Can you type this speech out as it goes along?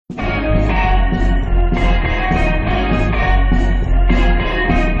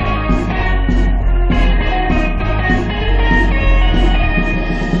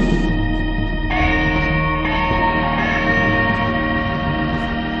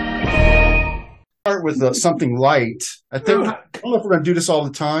start with something light. I don't know if we're going to do this all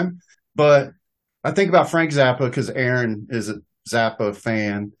the time, but I think about Frank Zappa because Aaron is a Zappa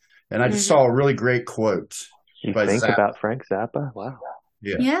fan, and I just saw a really great quote. You think Zappa. about Frank Zappa? Wow.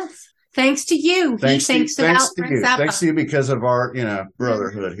 Yeah. Yes. Thanks to you. Thanks to you. Thanks to you because of our,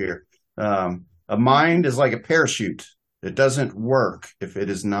 brotherhood here. A mind is like a parachute. It doesn't work if it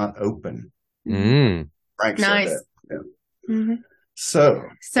is not open. Frank said that. Yeah. Mm-hmm. So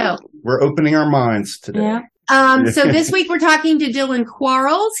we're opening our minds today. Yeah. So this week we're talking to Dylan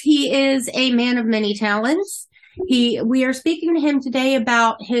Quarles. He is a man of many talents. We are speaking to him today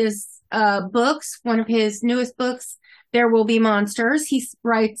about his books. One of his newest books, There Will Be Monsters. He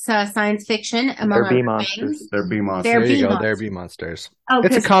writes science fiction, among other things. There be monsters. There you go. There be monsters. Oh,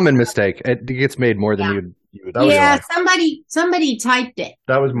 it's a common mistake. It gets made more than you would. Somebody typed it.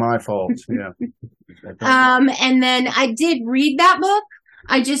 That was my fault. Yeah. And then I did read that book.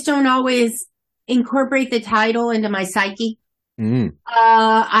 I just don't always incorporate the title into my psyche.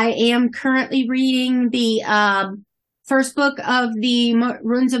 I am currently reading the first book of the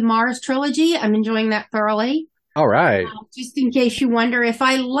Runes of Mars trilogy. I'm enjoying that thoroughly. All right. Just in case you wonder if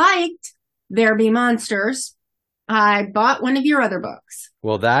I liked There Be Monsters, I bought one of your other books.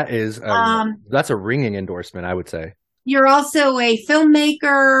 Well, that's a ringing endorsement, I would say. You're also a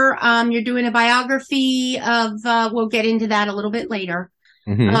filmmaker. You're doing a biography of, we'll get into that a little bit later.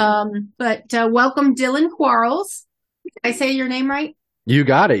 Mm-hmm. But welcome, Dylan Quarles. Did I say your name right? You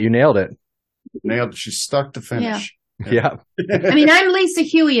got it. You nailed it. Nailed it. She's stuck to finish. Yeah. I mean, I'm Lisa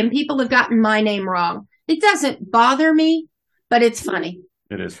Huey, and people have gotten my name wrong. It doesn't bother me, but it's funny.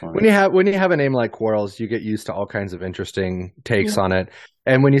 It is funny. When you have a name like Quarles, you get used to all kinds of interesting takes on it.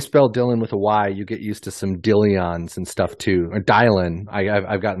 And when you spell Dylan with a Y, you get used to some Dillions and stuff too. Or Dylan.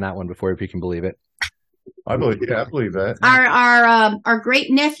 I've gotten that one before, if you can believe it. I believe that. Our great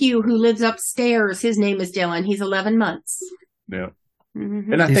nephew who lives upstairs, his name is Dylan. He's 11 months. Yeah.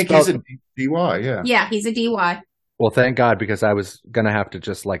 Mm-hmm. And I think he's a DY, yeah. Yeah, he's a DY. Well, thank God, because I was going to have to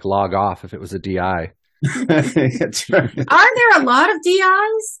just log off if it was a DI. That's right. Are there a lot of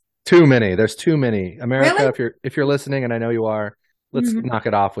DIs? Too many. There's too many. America, really? if you're listening, and I know you are, let's knock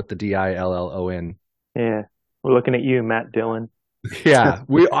it off with the DILLON. Yeah. We're looking at you, Matt Dillon. Yeah.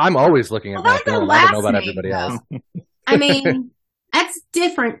 I'm always looking at Matt Dillon. I don't know about everybody else. I mean, that's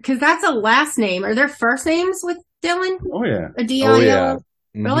different because that's a last name. Are there first names with Dylan? Oh, yeah. A DIL? Oh, yeah.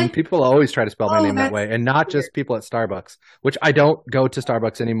 Really? People always try to spell my name that way, and not just people at Starbucks, which I don't go to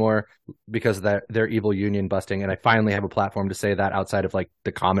Starbucks anymore because of their evil union busting, and I finally have a platform to say that outside of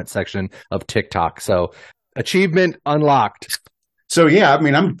the comment section of TikTok. So, achievement unlocked. So, yeah, I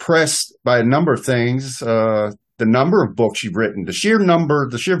mean, I'm impressed by a number of things. The number of books you've written, the sheer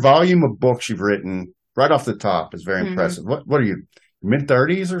volume of books you've written right off the top is very impressive. What are you,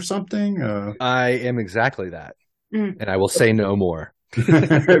 mid-30s or something? I am exactly that, and I will say no more.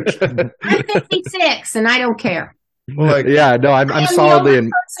 I'm 56 and I don't care. I'm solidly in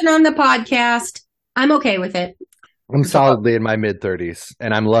person on the podcast. I'm okay with it. I'm solidly in my mid-30s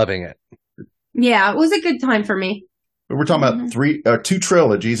and I'm loving it. Yeah, it was a good time for me. We're talking about two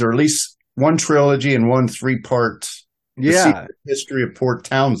trilogies, or at least one trilogy and one 3-part. Yeah, History of Port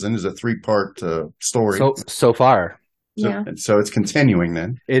Townsend is a 3-part story. So far. So it's continuing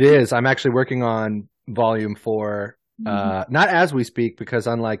then. It is. I'm actually working on volume 4. Not as we speak, because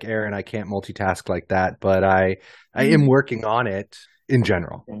unlike Aaron, I can't multitask like that, but I am working on it in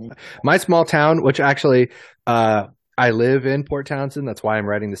general. My small town, which actually, I live in Port Townsend. That's why I'm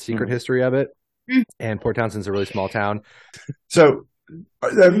writing the secret history of it. And Port Townsend's a really small town. So,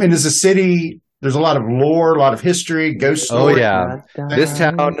 I mean, as a city, there's a lot of lore, a lot of history, ghost stories. Oh, yeah. This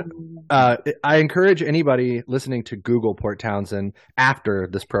town, I encourage anybody listening to Google Port Townsend after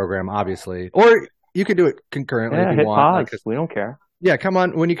this program, obviously, or you can do it concurrently if you want. Pause. We don't care. Yeah, come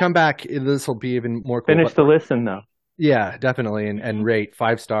on. When you come back, this will be even more cool. Finish the listen, though. Yeah, definitely. And rate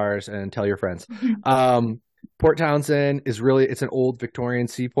 5 stars and tell your friends. Port Townsend is it's an old Victorian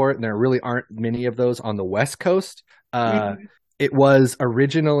seaport, and there really aren't many of those on the West Coast. It was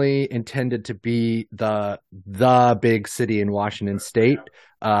originally intended to be the big city in Washington State,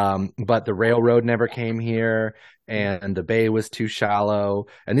 but the railroad never came here, and the bay was too shallow.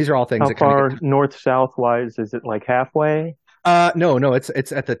 And these are all things. How far north-south wise is it? Like halfway? No.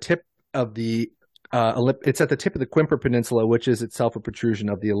 It's at the tip of the it's at the tip of the Quimper Peninsula, which is itself a protrusion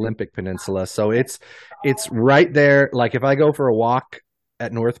of the Olympic Peninsula. So it's right there. Like if I go for a walk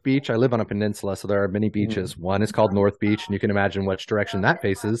at North Beach, I live on a peninsula, so there are many beaches. One is called North Beach, and you can imagine which direction that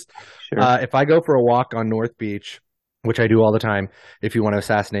faces. Sure. If I go for a walk on North Beach, which I do all the time, if you want to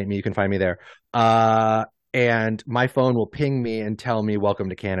assassinate me, you can find me there. And my phone will ping me and tell me, "Welcome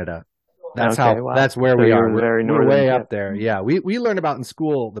to Canada." That's that's where we are. We're way up there. Yeah. We learned about in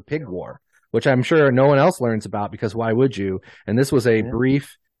school the Pig War, which I'm sure no one else learns about because why would you? And this was a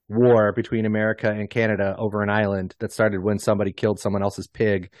brief war between America and Canada over an island that started when somebody killed someone else's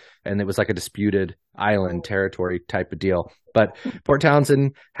pig, and it was like a disputed island territory type of deal. But Port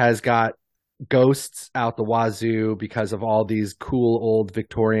Townsend has got ghosts out the wazoo because of all these cool old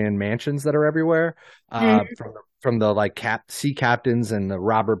Victorian mansions that are everywhere, from the like sea captains and the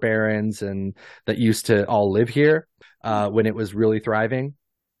robber barons and that used to all live here when it was really thriving.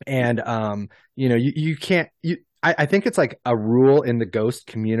 And you can't I think it's like a rule in the ghost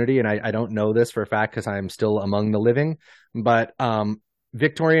community, and I don't know this for a fact because I'm still among the living, but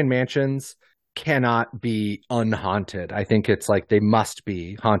Victorian mansions cannot be unhaunted. I think it's like they must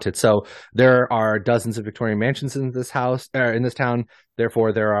be haunted. So there are dozens of Victorian mansions in this house, in this town.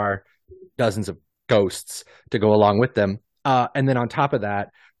 Therefore, there are dozens of ghosts to go along with them. And then on top of that,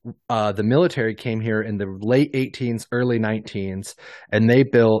 the military came here in the late 18s, early 19s, and they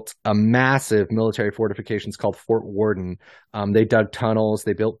built a massive military fortifications called Fort Worden. They dug tunnels,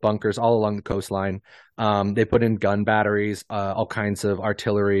 they built bunkers all along the coastline. They put in gun batteries, all kinds of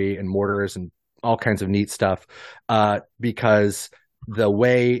artillery and mortars and all kinds of neat stuff, because the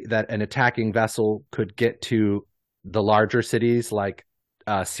way that an attacking vessel could get to the larger cities like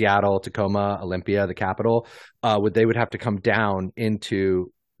Seattle, Tacoma, Olympia, the capital, they would have to come down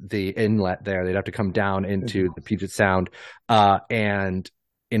into the inlet there. They'd have to come down into the Puget Sound. And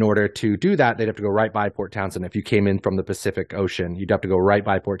in order to do that, they'd have to go right by Port Townsend. If you came in from the Pacific Ocean, you'd have to go right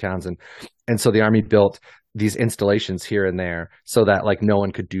by Port Townsend. And so the Army built these installations here and there so that like no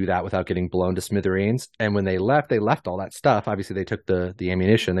one could do that without getting blown to smithereens. And when they left all that stuff. Obviously they took the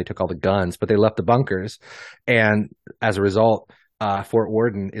ammunition, they took all the guns, but they left the bunkers. And as a result, Fort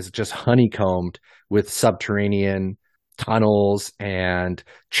Worden is just honeycombed with subterranean tunnels and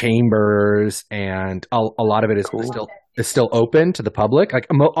chambers, and a lot of it is still open to the public. Like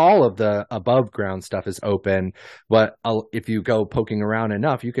all of the above ground stuff is open, but if you go poking around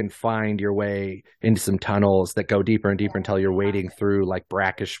enough, you can find your way into some tunnels that go deeper and deeper until you're wading through like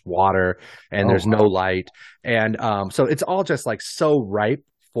brackish water and there's no light. And so it's all just like so ripe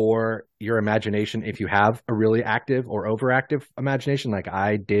for your imagination if you have a really active or overactive imagination like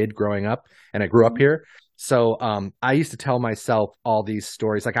I did growing up, and I grew up here. So I used to tell myself all these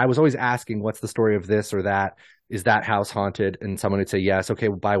stories. Like I was always asking, what's the story of this or that? Is that house haunted? And someone would say, yes. Okay,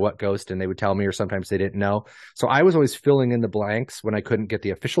 well, by what ghost? And they would tell me, or sometimes they didn't know. So I was always filling in the blanks when I couldn't get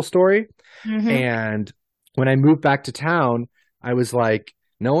the official story. Mm-hmm. And when I moved back to town, I was like,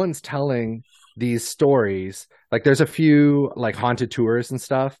 no one's telling these stories. Like there's a few like haunted tours and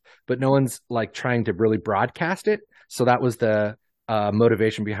stuff, but no one's like trying to really broadcast it. So that was the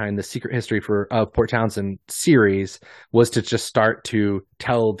motivation behind the Secret History of Port Townsend series, was to just start to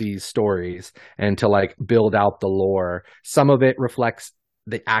tell these stories and to like build out the lore. Some of it reflects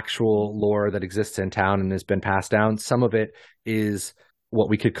the actual lore that exists in town and has been passed down. Some of it is what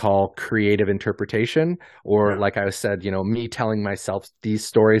we could call creative interpretation, or like I said, me telling myself these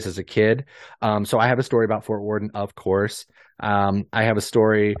stories as a kid. So I have a story about Fort Worden, of course. I have a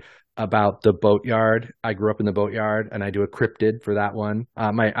story about the boatyard. I grew up in the boatyard, and I do a cryptid for that one.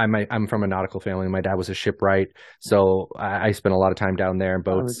 I'm from a nautical family. My dad was a shipwright, so I spent a lot of time down there in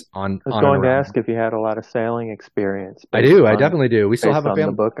boats. I was going to ask if you had a lot of sailing experience. I do. I definitely do. We still have a family.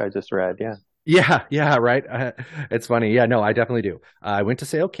 The book I just read. Yeah, right. It's funny. Yeah, no, I definitely do. I went to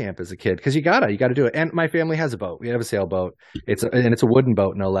sail camp as a kid because you gotta do it. And my family has a boat. We have a sailboat. It's a wooden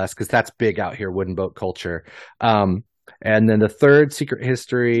boat, no less, because that's big out here. Wooden boat culture. And then the third Secret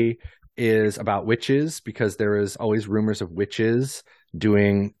History is about witches, because there is always rumors of witches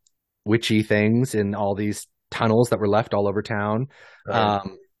doing witchy things in all these tunnels that were left all over town. Right.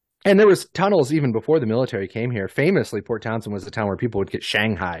 And there was tunnels even before the military came here. Famously, Port Townsend was a town where people would get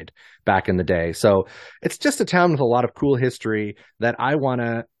shanghaied back in the day. So it's just a town with a lot of cool history that I want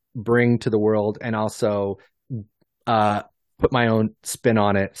to bring to the world, and also put my own spin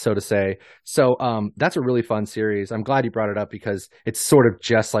on it, so to say. So that's a really fun series. I'm glad you brought it up, because it's sort of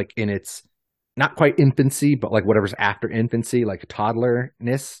just like in its not quite infancy, but like whatever's after infancy, like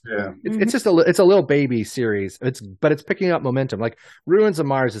toddlerness. Yeah, it's just it's a little baby series. But it's picking up momentum. Like Ruins of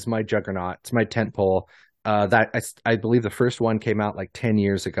Mars is my juggernaut. It's my tentpole. That I believe the first one came out like 10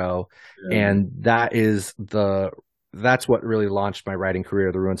 years ago, and that's what really launched my writing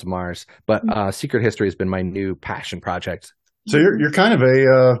career, The Ruins of Mars. But Secret History has been my new passion project. So you're kind of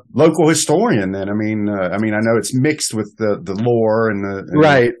a local historian then. I mean, I know it's mixed with the lore and the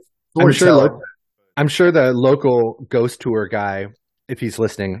right. I'm sure the local ghost tour guy, if he's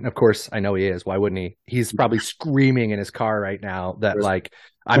listening, of course I know he is. Why wouldn't he? He's probably screaming in his car right now that like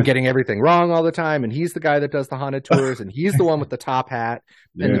I'm getting everything wrong all the time, and he's the guy that does the haunted tours, and he's the one with the top hat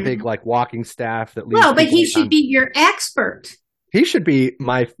and the big like walking staff that leads. Well, but he should be your expert. He should be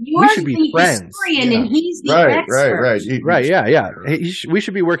we should be friends. And he's the expert. Right. Yeah. We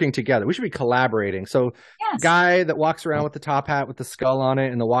should be working together. We should be collaborating. So, guy that walks around with the top hat with the skull on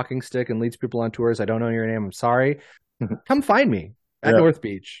it and the walking stick and leads people on tours. I don't know your name. I'm sorry. Come find me at North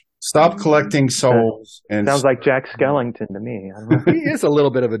Beach. Stop collecting souls. And sounds like Jack Skellington to me. I don't know. He is a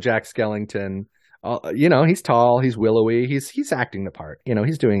little bit of a Jack Skellington. He's tall, he's willowy, he's acting the part.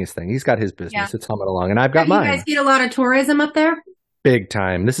 He's doing his thing. He's got his business. It's humming along, and I've got mine. You guys get a lot of tourism up there? Big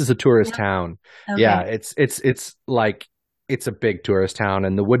time. This is a tourist town. Okay. Yeah, it's like it's a big tourist town,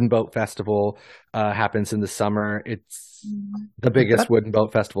 and the Wooden Boat Festival happens in the summer. It's the biggest wooden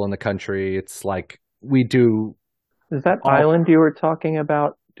boat festival in the country. It's like we do. Is that island you were talking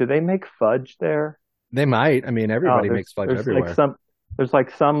about? Do they make fudge there? They might. I mean, everybody makes fudge everywhere. There's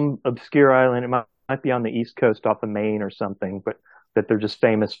like some obscure island. It might be on the East Coast off of Maine or something, but that they're just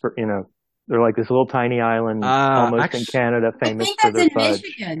famous for, they're like this little tiny island almost in Canada, famous for their fudge.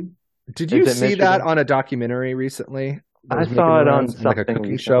 Michigan. Did you see that on a documentary recently? I saw it on something like a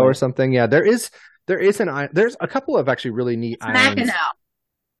cooking show or something. Yeah, there's a couple of actually really neat islands. Mackinac.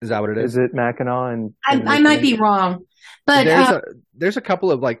 Is that what it is? Is it Mackinac? I might be wrong, but there's a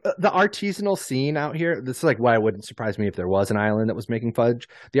couple of like the artisanal scene out here. This is like why it wouldn't surprise me if there was an island that was making fudge.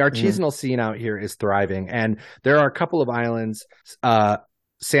 The artisanal scene out here is thriving, and there are a couple of islands,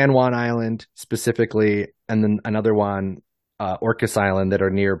 San Juan Island specifically, and then another one, Orcas Island, that are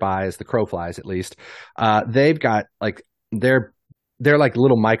nearby as the crow flies. At least they've got like they're like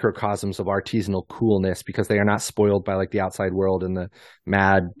little microcosms of artisanal coolness because they are not spoiled by like the outside world and the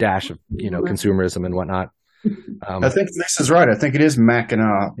mad dash of consumerism and whatnot. I think this is right. I think it is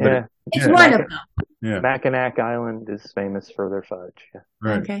Mackinac. Yeah, it's one of them. Yeah, Mackinac Island is famous for their fudge. Yeah.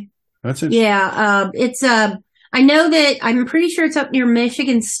 Right. Okay. That's it. Yeah, it's I know that I'm pretty sure it's up near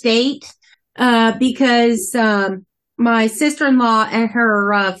Michigan State because my sister-in-law and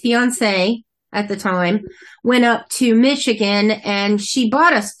her fiance at the time went up to Michigan, and she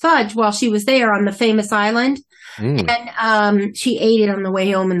bought us fudge while she was there on the famous island, and she ate it on the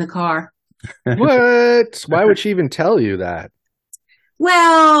way home in the car. What? Why would she even tell you that?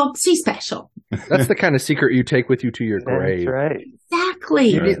 Well, she's special. That's the kind of secret you take with you to your grave. That's right.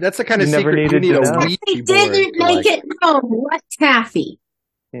 Exactly. That's the kind of secret you need a Ouija They didn't make it known. What taffy?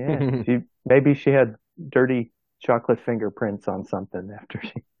 Yeah. Maybe she had dirty chocolate fingerprints on something after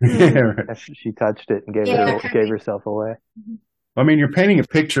she touched it and gave herself away. I mean, you're painting a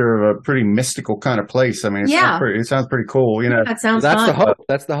picture of a pretty mystical kind of place. I mean, it sounds pretty cool. That sounds That's fun. the hope.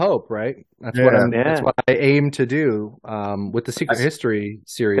 That's the hope, right? That's that's what I aim to do with the Secret History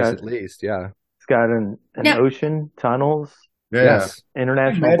series, at least. Yeah, it's got an ocean, tunnels, yes,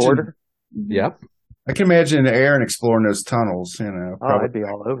 international border. Yep. I can imagine Aaron exploring those tunnels. I'd be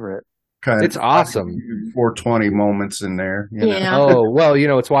all over it. It's awesome. 420 moments in there. Yeah. Oh, well,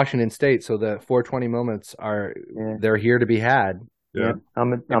 it's Washington State, so the 420 moments they're here to be had. Yeah.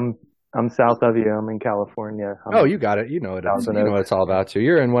 I'm south of you. I'm in California. You got it. You know it. You know what it's all about too.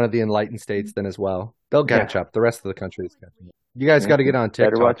 You're in one of the enlightened states then as well. They'll catch up. The rest of the country is catching up. You guys got to get on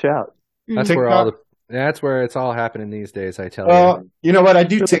TikTok. Better watch out. That's TikTok. That's where it's all happening these days, I tell you. You know what? I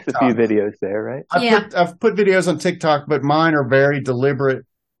do TikTok. A few videos there, right? I've put videos on TikTok, but mine are very deliberate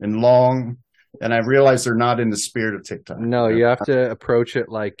and long, and I realize they're not in the spirit of TikTok. No, you have to approach it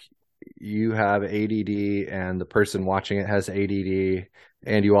like you have ADD and the person watching it has ADD,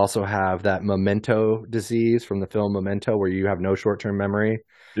 and you also have that memento disease from the film Memento where you have no short-term memory.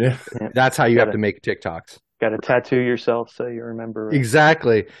 Yeah. That's how you have to make TikToks. Got to tattoo yourself so you remember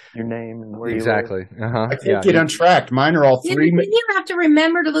exactly your name and where you live. I can't get untracked. Mine are all 3 minutes. You have to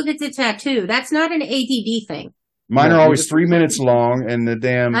remember to look at the tattoo. That's not an ADD thing. Mine are always 3 minutes long, and the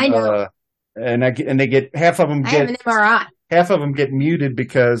damn I know. And they get half of them. I have an MRI. Half of them get muted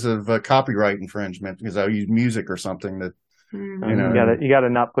because of copyright infringement because I use music or something that you got to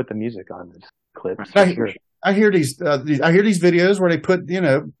not put the music on these clips. I hear these videos where they put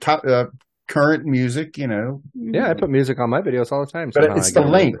current music. Yeah, I put music on my videos all the time. But it's the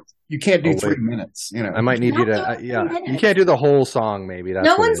length. You can't do 3 minutes. I might need you to. You can't do the whole song. Maybe that's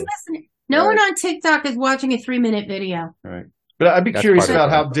no one's listening. No one on TikTok is watching a 3-minute video. Right. But I'd be curious about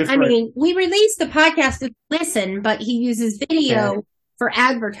how different. I mean, we released the podcast to listen, but he uses video for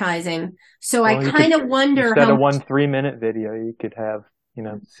advertising. So I kind of wonder instead of 1 3-minute video, you could have,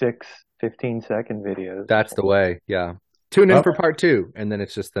 6 15-second videos. That's the way. Yeah. Tune in for part 2, and then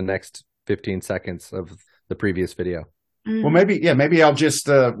it's just the next 15 seconds of the previous video. Well, maybe I'll just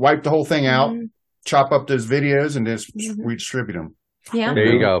wipe the whole thing out, chop up those videos, and just redistribute them. Yeah. There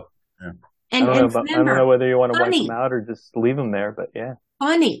you go. Yeah. I don't know whether you want to wipe them out or just leave them there, but yeah.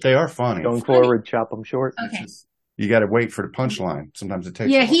 Funny. They are funny. Going forward, chop them short. Okay. You got to wait for the punchline. Sometimes it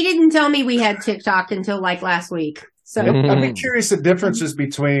takes. Yeah, he didn't tell me we had TikTok until like last week. So I'd be curious the differences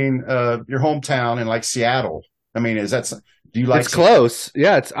between your hometown and like Seattle. I mean, do you like? It's close.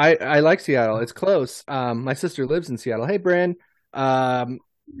 Yeah, I like Seattle. It's close. My sister lives in Seattle. Hey, Bryn.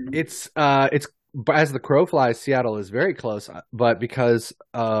 It's as the crow flies, Seattle is very close, but because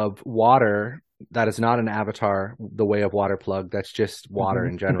of water, that is not an Avatar, the Way of Water plug. That's just water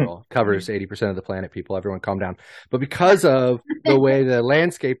in general. Covers 80% of the planet, people. Everyone calm down. But because of the way the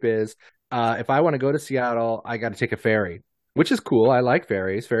landscape is, if I want to go to Seattle, I got to take a ferry, which is cool. I like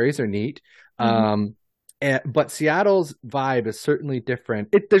ferries. Ferries are neat. But Seattle's vibe is certainly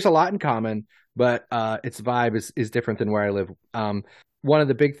different. There's a lot in common, but its vibe is different than where I live. One of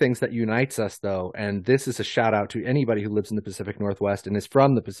the big things that unites us, though, and this is a shout out to anybody who lives in the Pacific Northwest and is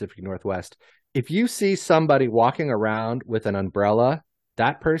from the Pacific Northwest. If you see somebody walking around with an umbrella,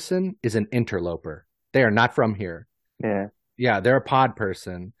 that person is an interloper. They are not from here. Yeah, they're a pod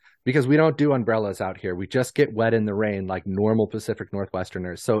person because we don't do umbrellas out here. We just get wet in the rain like normal Pacific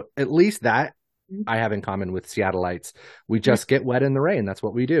Northwesterners. So at least that I have in common with Seattleites. We just get wet in the rain. That's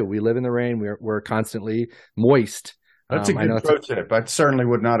what we do. We live in the rain. We're constantly moist. That's a good pro tip. I certainly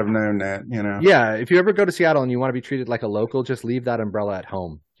would not have known that, Yeah, if you ever go to Seattle and you want to be treated like a local, just leave that umbrella at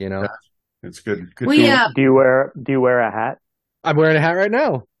home, It's good. Do you wear a hat? I'm wearing a hat right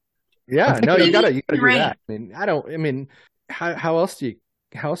now. Yeah, no, you gotta do that. I mean, how else do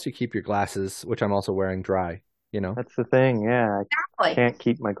you keep your glasses, which I'm also wearing, dry? That's the thing. Yeah, I can't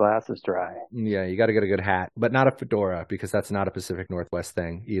keep my glasses dry. Yeah, you got to get a good hat, but not a fedora because that's not a Pacific Northwest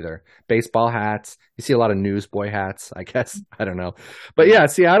thing either. Baseball hats. You see a lot of newsboy hats, I guess. I don't know, but yeah,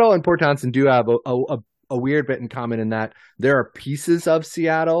 Seattle and Port Townsend do have a weird bit in common in that there are pieces of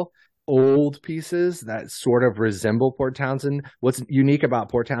Seattle, old pieces that sort of resemble Port Townsend. What's unique about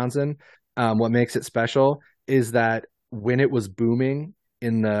Port Townsend, what makes it special, is that when it was booming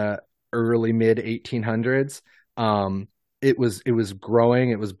in the early mid 1800s. It was growing,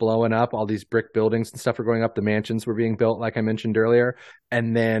 it was blowing up, all these brick buildings and stuff were going up, the mansions were being built like I mentioned earlier,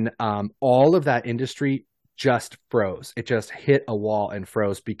 and then all of that industry just froze. It just hit a wall and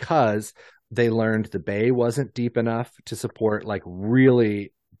froze because they learned the bay wasn't deep enough to support like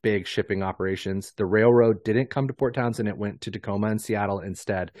really big shipping operations. The railroad didn't come to Port Townsend, it went to Tacoma and Seattle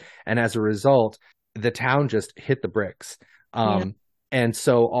instead, and as a result the town just hit the bricks. And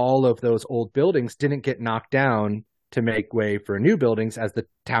so all of those old buildings didn't get knocked down to make way for new buildings as the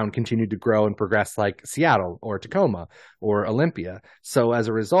town continued to grow and progress like Seattle or Tacoma or Olympia. So as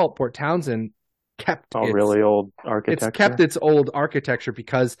a result, Port Townsend kept really old architecture. It's kept its old architecture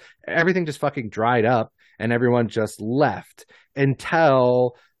because everything just fucking dried up and everyone just left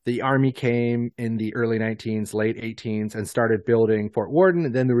until the Army came in the early 19s, late 18s, and started building Fort Worden.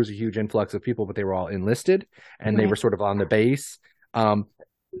 And then there was a huge influx of people, but they were all enlisted and they were sort of on the base. And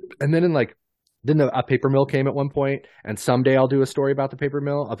then a paper mill came at one point, and someday I'll do a story about the paper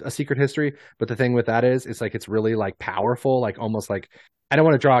mill, a secret history. But the thing with that is, it's like it's really like powerful, like almost like I don't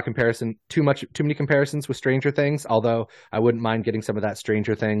want to draw a comparison too many comparisons with Stranger Things, although I wouldn't mind getting some of that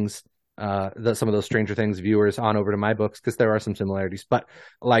Stranger Things, some of those Stranger Things viewers on over to my books because there are some similarities. But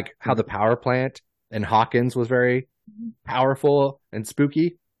like how the power plant in Hawkins was very powerful and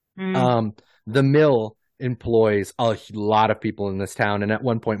spooky, the mill employs a lot of people in this town and at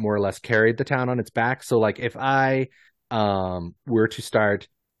one point more or less carried the town on its back. So like if I were to start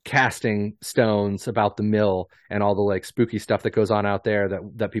casting stones about the mill and all the like spooky stuff that goes on out there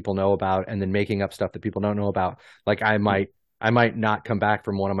that people know about and then making up stuff that people don't know about, like I might not come back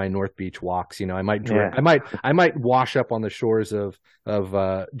from one of my North Beach walks, I might wash up on the shores of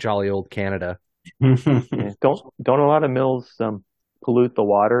jolly old Canada. Don't a lot of mills pollute the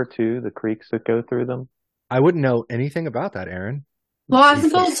water too, the creeks that go through them? I wouldn't know anything about that, Aaron.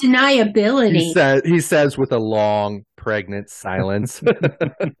 Plausible deniability. He says with a long, pregnant silence.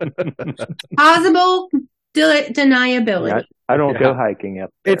 Plausible deniability. Yeah, I don't go hiking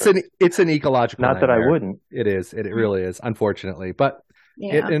up there. It's an ecological Not nightmare. That I wouldn't. It is. It really is, unfortunately. But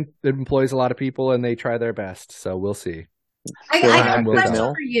it employs a lot of people, and they try their best. So we'll see. I got a question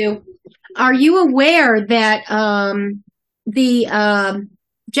for you. Are you aware that the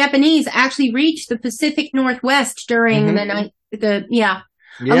Japanese actually reached the Pacific Northwest during the night? A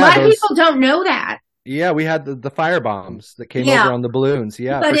lot of people don't know that. Yeah, we had the fire bombs that came over on the balloons.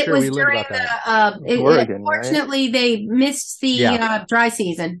 Yeah, but for it sure. was We learned about that. Oregon, unfortunately, right? They missed the dry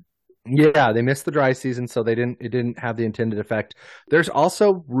season. Yeah, they missed the dry season, so it didn't have the intended effect. There's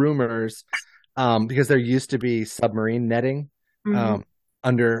also rumors because there used to be submarine netting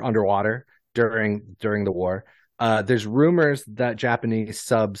underwater during the war. There's rumors that Japanese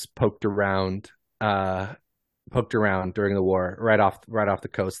subs poked around during the war, right off the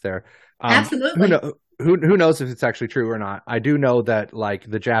coast there. Absolutely. Who knows if it's actually true or not? I do know that like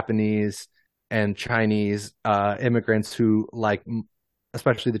the Japanese and Chinese immigrants who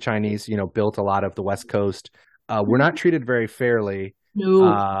especially the Chinese, built a lot of the West Coast, were not treated very fairly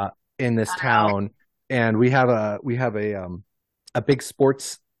in this town. And we have a big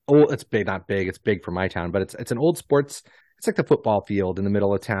sports. Oh, it's big, not big. It's big for my town, but it's an old sports. It's like the football field in the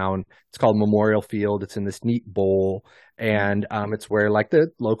middle of town. It's called Memorial Field. It's in this neat bowl, and it's where like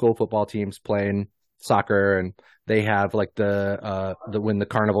the local football teams playing soccer, and they have like the when the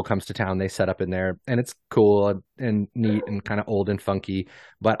carnival comes to town, they set up in there, and it's cool and neat and kind of old and funky.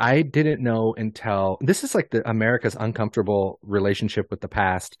 But I didn't know until this is like the America's uncomfortable relationship with the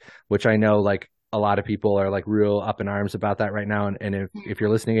past, which I know like a lot of people are like real up in arms about that right now. And if you're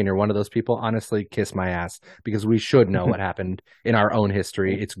listening and you're one of those people, honestly, kiss my ass, because we should know what happened in our own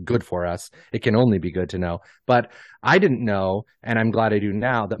history. It's good for us. It can only be good to know. But I didn't know, and I'm glad I do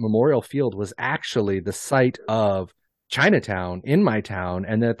now, that Memorial Field was actually the site of Chinatown in my town,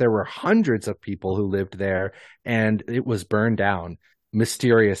 and that there were hundreds of people who lived there, and it was burned down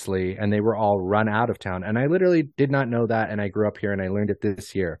mysteriously, and they were all run out of town. And I literally did not know that, and I grew up here, and I learned it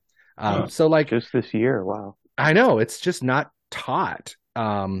this year. So like just this year, wow. I know it's just not taught.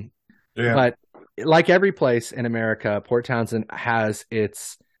 But like every place in America, Port Townsend has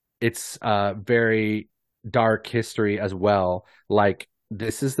its very dark history as well. Like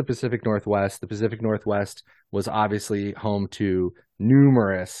this is the Pacific Northwest. The Pacific Northwest was obviously home to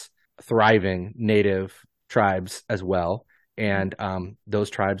numerous thriving native tribes as well. And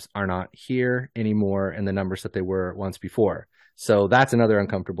those tribes are not here anymore in the numbers that they were once before. So that's another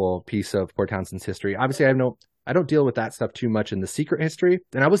uncomfortable piece of Port Townsend's history. Obviously, I don't deal with that stuff too much in the secret history.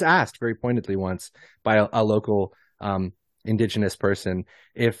 And I was asked very pointedly once by a local indigenous person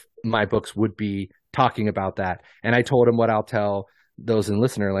if my books would be talking about that. And I told him what I'll tell those in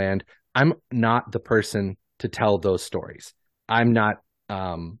listener land. I'm not the person to tell those stories. I'm not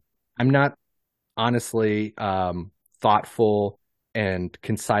honestly thoughtful and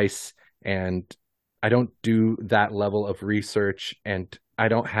concise, and I don't do that level of research, and I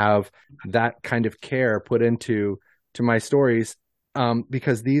don't have that kind of care put into my stories,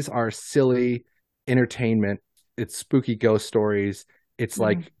 because these are silly entertainment. It's spooky ghost stories. It's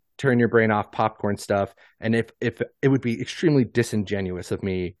like turn your brain off popcorn stuff. And if it would be extremely disingenuous of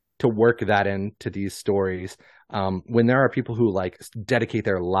me to work that into these stories, when there are people who like dedicate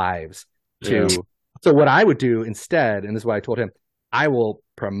their lives to. So what I would do instead, and this is why I told him, I will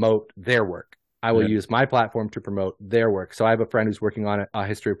promote their work. I will use my platform to promote their work. So I have a friend who's working on a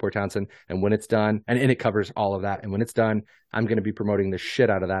history of Port Townsend, and when it's done, and it covers all of that, and when it's done, I'm going to be promoting the shit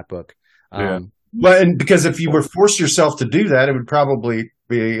out of that book. Well, and because if you were forced yourself to do that, it would probably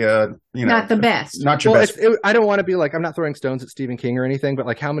be, not the best. Not your best. I don't want to be like, I'm not throwing stones at Stephen King or anything, but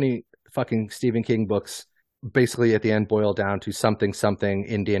like how many fucking Stephen King books basically at the end boil down to something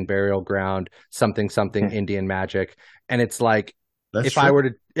Indian burial ground, something Indian magic. And it's like, if I were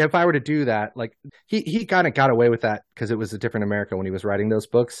to do that, like he kind of got away with that because it was a different America when he was writing those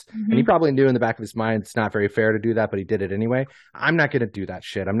books. And he probably knew in the back of his mind it's not very fair to do that, but he did it anyway. I'm not going to do that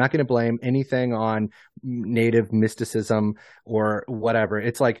shit. I'm not going to blame anything on native mysticism or whatever.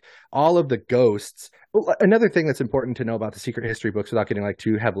 It's like all of the ghosts. Another thing that's important to know about the secret history books, without getting like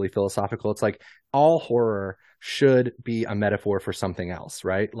too heavily philosophical, it's like all horror should be a metaphor for something else,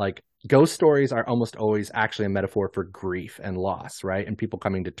 right? Like ghost stories are almost always actually a metaphor for grief and loss, right? And people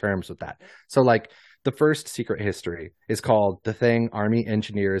coming to terms with that. So like the first secret history is called The Thing Army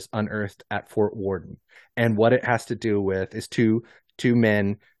Engineers Unearthed at Fort Worden. And what it has to do with is two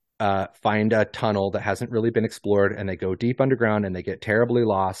men find a tunnel that hasn't really been explored, and they go deep underground and they get terribly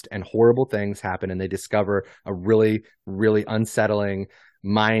lost, and horrible things happen, and they discover a really, really unsettling,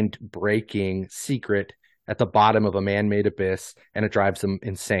 mind-breaking secret at the bottom of a man-made abyss, and it drives them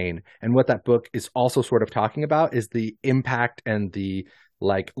insane. And what that book is also sort of talking about is the impact and the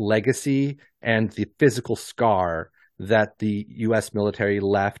like legacy and the physical scar that the U.S. military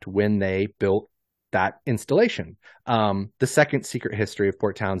left when they built that installation. The second secret history of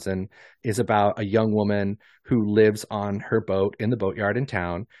Port Townsend is about a young woman who lives on her boat in the boatyard in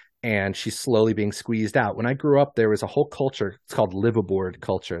town, and she's slowly being squeezed out. When I grew up, there was a whole culture. It's called liveaboard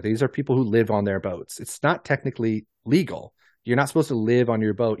culture. These are people who live on their boats. It's not technically legal. You're not supposed to live on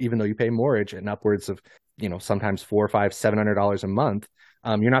your boat, even though you pay mortgage and upwards of, sometimes $400, $500, $700 a month.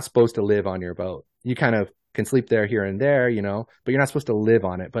 You're not supposed to live on your boat. You kind of can sleep there here and there, but you're not supposed to live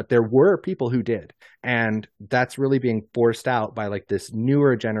on it. But there were people who did. And that's really being forced out by like this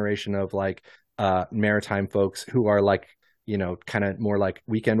newer generation of like maritime folks who are like, kind of more like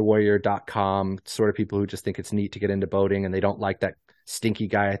weekendwarrior.com sort of people who just think it's neat to get into boating, and they don't like that stinky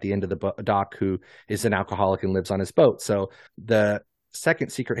guy at the end of the dock who is an alcoholic and lives on his boat. So the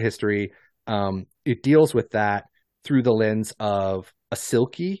second Secret History, it deals with that through the lens of a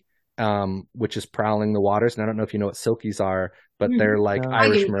silkie, which is prowling the waters. And I don't know if you know what silkies are, but they're like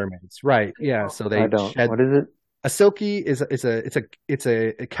Irish mermaids, right? Yeah. So they shed. What is it? A silkie is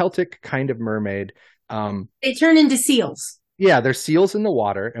a Celtic kind of mermaid. They turn into seals. Yeah, they're seals in the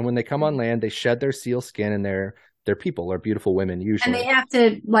water, and when they come on land, they shed their seal skin, and they're people are beautiful women usually. And they have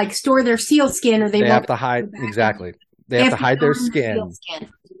to like store their seal skin, or they have to hide exactly. They have to hide their skin.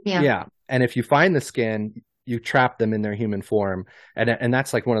 Yeah, and if you find the skin, you trap them in their human form, and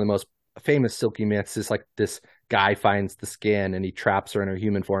that's like one of the most famous silky myths. Is like this guy finds the skin and he traps her in her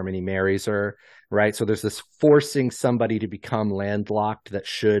human form and he marries her, right? So there's this forcing somebody to become landlocked that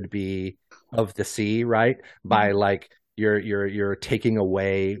should be of the sea, right? By like you're taking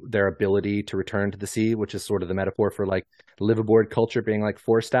away their ability to return to the sea, which is sort of the metaphor for like liveaboard culture being like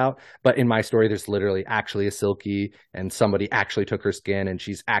forced out. But in my story, there's literally actually a silkie, and somebody actually took her skin, and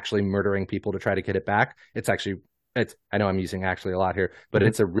she's actually murdering people to try to get it back. I know I'm using actually a lot here, but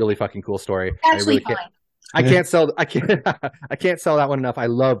it's a really fucking cool story. Actually, I can't sell that one enough. I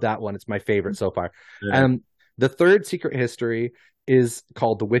love that one. It's my favorite so far. Yeah. The third Secret History is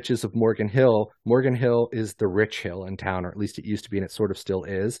called The Witches of Morgan Hill. Morgan Hill is the rich hill in town, or at least it used to be, and it sort of still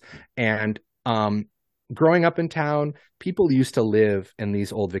is. And growing up in town, people used to live in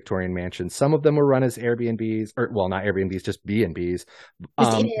these old Victorian mansions. Some of them were run as Airbnbs, not Airbnbs, just B&Bs.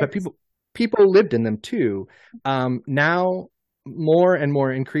 But people lived in them too. Now, more and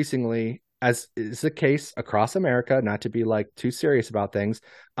more increasingly, as is the case across America, not to be like too serious about things,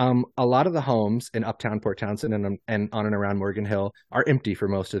 a lot of the homes in Uptown Port Townsend and on and around Morgan Hill are empty for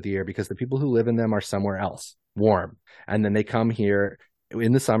most of the year because the people who live in them are somewhere else, warm. And then they come here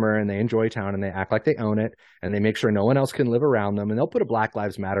in the summer and they enjoy town and they act like they own it, and they make sure no one else can live around them. And they'll put a Black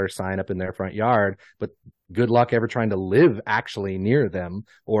Lives Matter sign up in their front yard, but good luck ever trying to live actually near them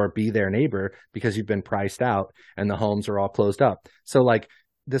or be their neighbor because you've been priced out and the homes are all closed up. So like,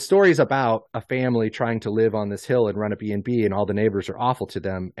 the story's about a family trying to live on this hill and run a B&B, and all the neighbors are awful to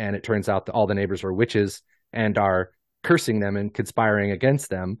them. And it turns out that all the neighbors are witches and are cursing them and conspiring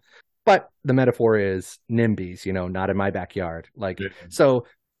against them. But the metaphor is NIMBYs, not in my backyard. So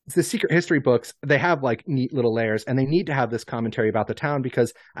the Secret History books, they have like neat little layers, and they need to have this commentary about the town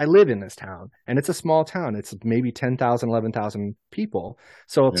because I live in this town and it's a small town. It's maybe 10,000, 11,000 people.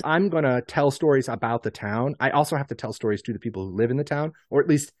 So if I'm going to tell stories about the town, I also have to tell stories to the people who live in the town, or at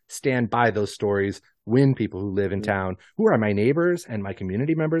least stand by those stories when people who live in town, who are my neighbors and my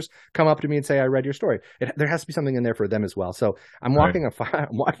community members, come up to me and say, I read your story. There has to be something in there for them as well. So I'm walking a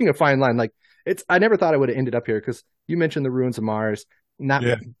fine line. Like I never thought I would have ended up here because you mentioned the ruins of Mars.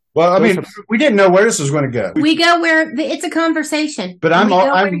 Well, I mean, we didn't know where this was going to go. We go where it's a conversation. But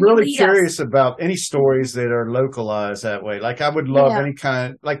I'm really curious about any stories that are localized that way. Like I would love any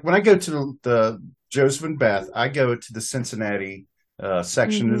kind, like when I go to the Joseph and Beth, I go to the Cincinnati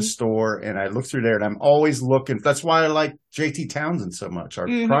section of the store, and I look through there, and I'm always looking. That's why I like J.T. Townsend so much, our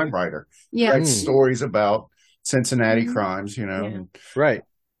crime writer. Yeah, writes stories about Cincinnati crimes. Right.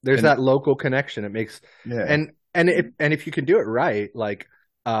 There's that local connection. It makes and if you can do it right, like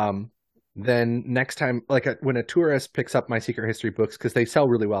then next time, like when a tourist picks up my Secret History books, because they sell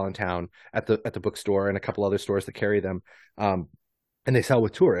really well in town at the bookstore and a couple other stores that carry them, and they sell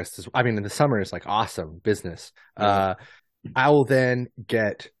with tourists. I mean, in the summer is like awesome business. I will then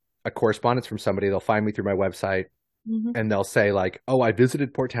get a correspondence from somebody. They'll find me through my website, and they'll say like, "Oh, I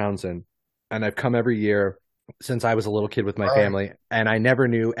visited Port Townsend, and I've come every year since I was a little kid with my family, and I never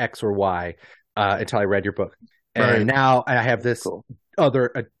knew X or Y until I read your book." And now I have this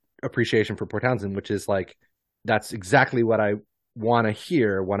other appreciation for Port Townsend, which is like, that's exactly what I want to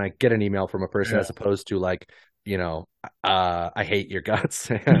hear when I get an email from a person, as opposed to like, I hate your guts.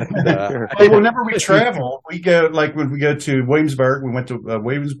 Whenever we travel, we go, like when we go to Williamsburg, we went to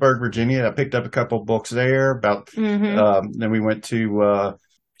Williamsburg, Virginia. I picked up a couple of books there about, then we went to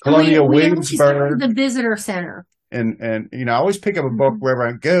Colonial Williamsburg, the visitor center. And I always pick up a book wherever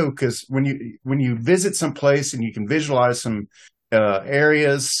I go, because when you visit some place and you can visualize some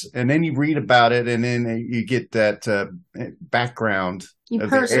areas, and then you read about it, and then you get that background of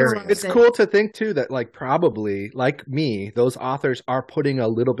the area. It's cool to think too that like probably like me, those authors are putting a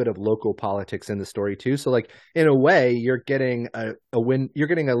little bit of local politics in the story too. So like in a way, you're getting a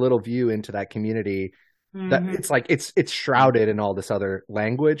little view into that community that it's like it's shrouded in all this other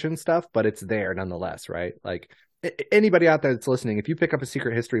language and stuff, but it's there nonetheless, right? Like anybody out there that's listening, if you pick up a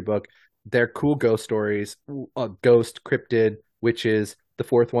secret history book, they're cool ghost stories, ghost, cryptid, witches. The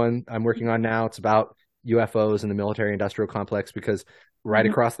fourth one I'm working on now, it's about UFOs in the military industrial complex, because right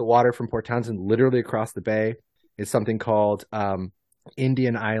across the water from Port Townsend, literally across the bay, is something called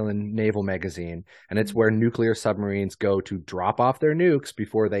Indian Island Naval Magazine, and it's where nuclear submarines go to drop off their nukes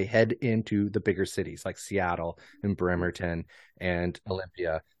before they head into the bigger cities like Seattle and Bremerton and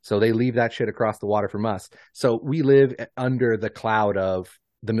Olympia. So they leave that shit across the water from us. So we live under the cloud of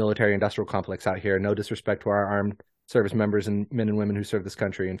the military industrial complex out here. No disrespect to our armed service members and men and women who serve this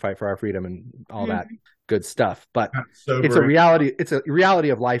country and fight for our freedom and all that good stuff. But it's a reality. It's a reality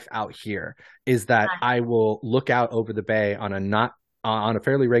of life out here, is that I will look out over the bay on a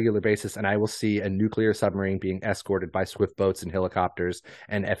fairly regular basis, and I will see a nuclear submarine being escorted by swift boats and helicopters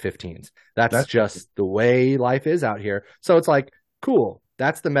and F-15s. That's just the way life is out here. So it's like, cool.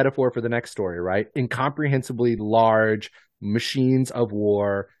 That's the metaphor for the next story, right? Incomprehensibly large machines of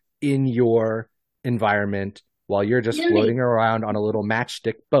war in your environment while you're just floating around on a little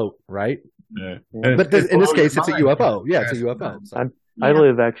matchstick boat, right? Yeah. But in this case, it's a UFO. Yeah, it's a UFO. So. I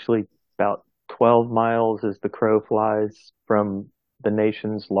live actually about 12 miles as the crow flies from the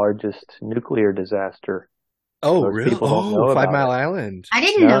nation's largest nuclear disaster. Oh, really? 5 Mile Island. I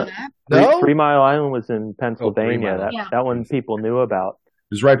didn't know that. No? 3 Mile Island was in Pennsylvania. That one people knew about.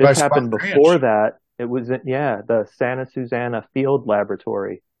 It was right by This happened before that. It was the Santa Susana Field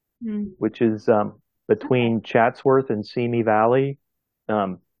Laboratory, which is between Chatsworth and Simi Valley,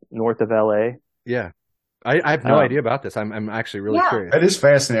 north of LA. Yeah. I have no idea about this. I'm actually really curious. That is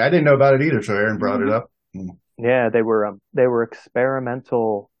fascinating. I didn't know about it either, so Aaron brought it up. Yeah, they were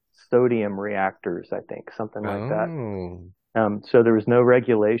experimental sodium reactors, I think, something like that. So there was no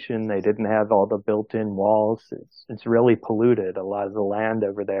regulation. They didn't have all the built-in walls. It's really polluted. A lot of the land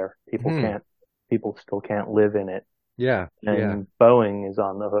over there, people still can't live in it. Yeah. And Boeing is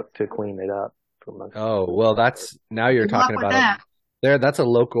on the hook to clean it up. Oh, well, now you're talking about it. That's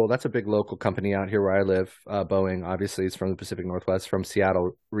a big local company out here where I live. Boeing, obviously, is from the Pacific Northwest, from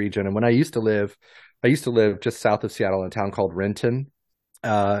Seattle region. And when I used to live just south of Seattle in a town called Renton.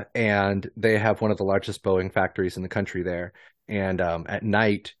 And they have one of the largest Boeing factories in the country there. And at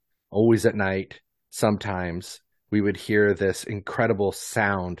night, always at night, sometimes we would hear this incredible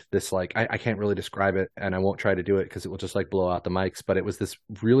sound, this like, I can't really describe it, and I won't try to do it because it will just like blow out the mics, but it was this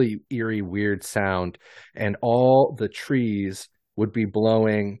really eerie, weird sound, and all the trees would be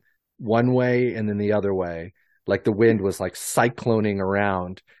blowing one way and then the other way. Like the wind was like cycloning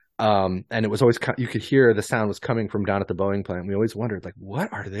around. And it was always, you could hear the sound was coming from down at the Boeing plant. We always wondered, like,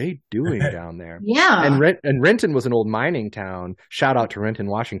 what are they doing down there? Yeah. And Renton was an old mining town. Shout out to Renton,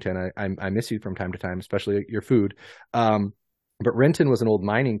 Washington. I miss you from time to time, especially your food. But Renton was an old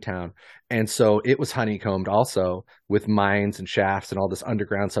mining town. And so it was honeycombed also with mines and shafts and all this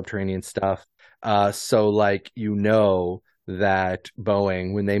underground subterranean stuff. So like, that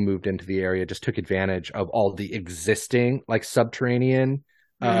Boeing, when they moved into the area, just took advantage of all the existing like subterranean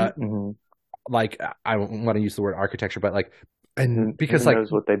like, I don't want to use the word architecture, but like, and because who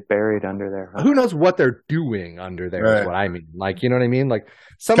knows what they buried under there? Who knows what they're doing under there is what I mean. Like, you know what I mean? Like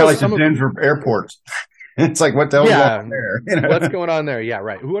some of the Denver airport. It's like, what the hell is going on there? What's going on there? Yeah,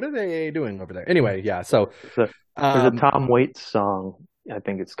 right. What are they doing over there? Anyway, yeah. So there's a Tom Waits song. I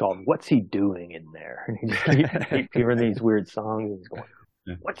think it's called "What's He Doing in There?" And you keep hearing these weird songs, and he's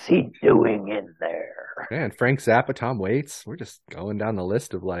going, "What's he doing in there?" Man, Frank Zappa, Tom Waits. We're just going down the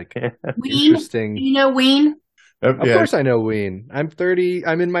list of like Ween? Interesting. You know Ween? Of course, I know Ween. I'm 30.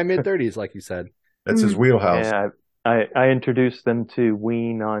 I'm in my mid 30s, like you said. That's his wheelhouse. Yeah, I introduced them to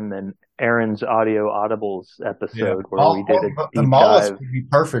Ween on an Aaron's Audio Audibles episode where we did the mollusk would be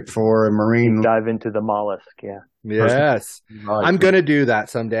perfect for a marine dive into the mollusk. Yeah. Yes, I'm gonna do that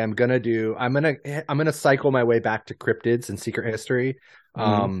someday. I'm gonna cycle my way back to cryptids and secret history.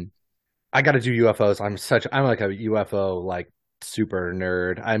 I got to do UFOs. I'm like a UFO like super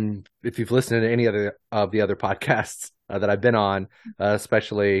nerd. If you've listened to any of the other podcasts that I've been on,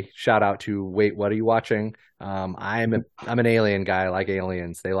 especially shout out to Wait, What Are You Watching? I'm an alien guy. I like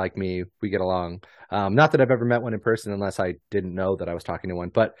aliens. They like me. We get along. Not that I've ever met one in person unless I didn't know that I was talking to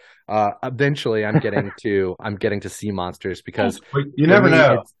one, but eventually I'm getting to sea monsters because you never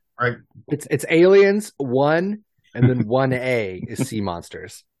know, right? It's aliens 1 and then 1A is sea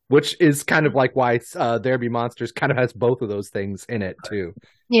monsters. Which is kind of like why There Be Monsters kind of has both of those things in it, too.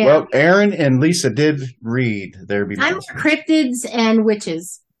 Yeah. Well, Aaron and Lisa did read There Be Monsters. I'm cryptids and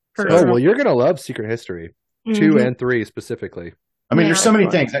witches. Oh, well, you're going to love Secret History. 2 and 3 specifically. I mean, there's so many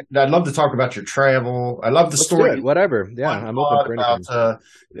things. I'd love to talk about your travel. I love the story. Whatever. Yeah, I'm open for anything. About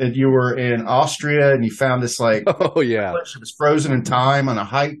you were in Austria and you found this it was frozen in time on a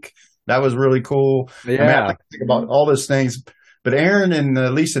hike. That was really cool. Yeah, I mean, I think about all those things. But Aaron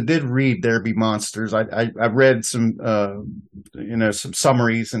and Lisa did read There Be Monsters. I read some some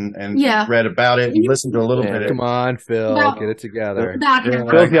summaries and read about it and listened to a little bit. Come on, Phil, get it together.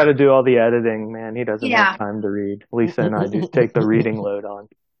 Phil's got to do all the editing, man. He doesn't have time to read. Lisa and I just take the reading load on.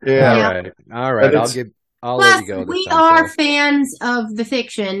 Yeah. All right. I'll let you go. We are fans of the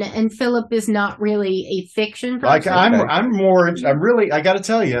fiction, and Philip is not really a fiction person. I got to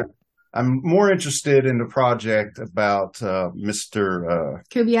tell you, I'm more interested in the project about Mr.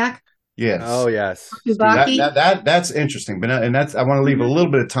 Kubiak. Yes. Oh, yes. That's interesting, but I want to leave a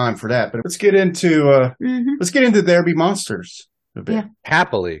little bit of time for that. But let's get into There Be Monsters a bit. Yeah.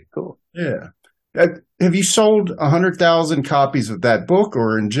 Happily. Cool. Yeah. Have you sold 100,000 copies of that book,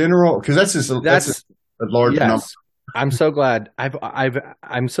 or in general? Because that's a large number. I'm so glad.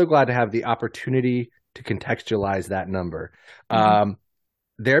 I'm so glad to have the opportunity to contextualize that number.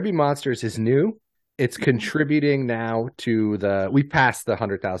 There Be Monsters is new. It's contributing now to we passed the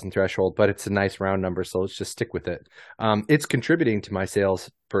 100,000 threshold, but it's a nice round number, so let's just stick with it. It's contributing to my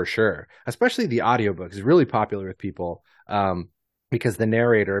sales for sure, especially the audiobook is really popular with people because the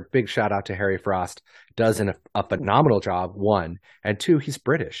narrator, big shout out to Harry Frost, does a phenomenal job, one, and two, he's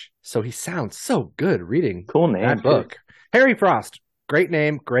British, so he sounds so good reading that book. Harry Frost. Great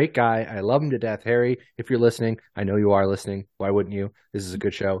name, great guy. I love him to death. Harry, if you're listening, I know you are listening. Why wouldn't you? This is a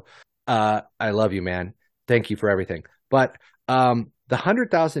good show. I love you, man. Thank you for everything. But the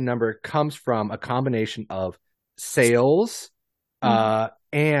 100,000 number comes from a combination of sales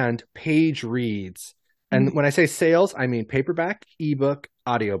and page reads. And when I say sales, I mean paperback, ebook,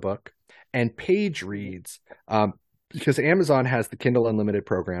 audiobook, and page reads. Because Amazon has the Kindle Unlimited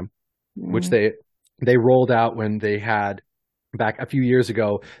program, which they rolled out when they had back a few years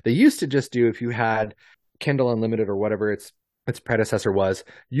ago. They used to just do, if you had Kindle Unlimited or whatever its predecessor was,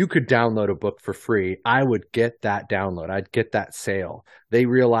 you could download a book for free. I would get that download. I'd get that sale. They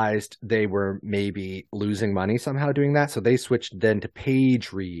realized they were maybe losing money somehow doing that. So they switched then to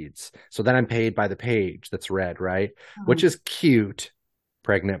page reads. So then I'm paid by the page that's read, right? Which is cute.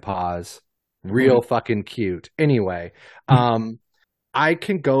 Pregnant pause. Real fucking cute. Anyway, I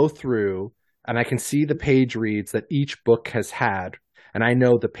can go through and I can see the page reads that each book has had, and I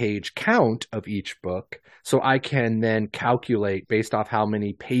know the page count of each book, so I can then calculate based off how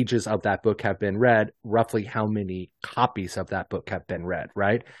many pages of that book have been read, roughly how many copies of that book have been read,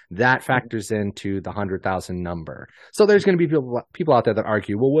 right? That factors into the 100,000 number. So there's going to be people out there that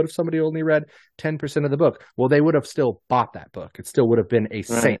argue, well, what if somebody only read 10% of the book? Well, they would have still bought that book. It still would have been a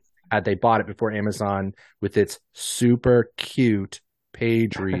sale had they bought it before Amazon with its super cute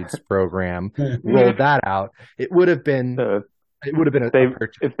page reads program rolled that out. It would have been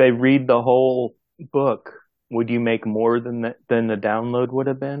if they read the whole book, would you make more than the download would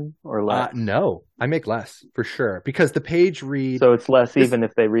have been, or less? No, I make less for sure, because the page read, so it's less even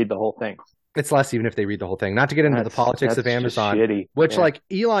if they read the whole thing. It's less even if they read the whole thing. Not to get into the politics of Amazon, which like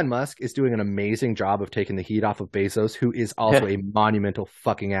Elon Musk is doing an amazing job of taking the heat off of Bezos, who is also a monumental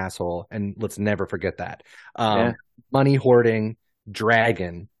fucking asshole, and let's never forget that. Money hoarding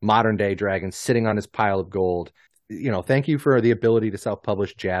dragon, modern day dragon, sitting on his pile of gold. Thank you for the ability to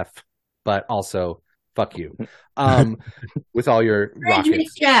self-publish, Jeff, but also fuck you with all your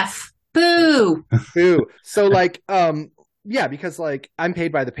rockets. Jeff, boo. So because I'm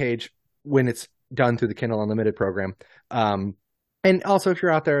paid by the page when it's done through the Kindle Unlimited program, and also if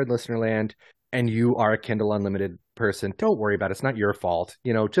you're out there in listener land and you are a Kindle Unlimited person, don't worry about it. It's not your fault.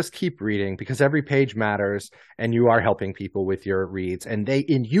 Just keep reading, because every page matters, and you are helping people with your reads, and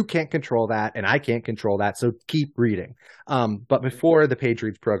you can't control that, and I can't control that. So keep reading. But before the page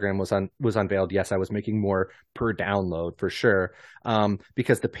reads program was unveiled, yes, I was making more per download for sure.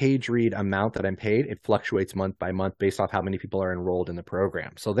 Because the page read amount that I'm paid, it fluctuates month by month based off how many people are enrolled in the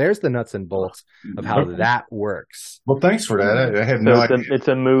program. So there's the nuts and bolts of how that works. Well, thanks for that. I have no idea. It's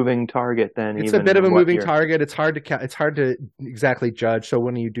a moving target then. It's a bit of a moving target. It's hard to exactly judge. So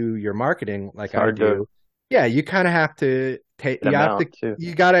when you do your marketing, like I do, you kind of have to take.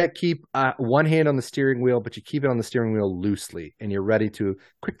 You got to keep one hand on the steering wheel, but you keep it on the steering wheel loosely, and you're ready to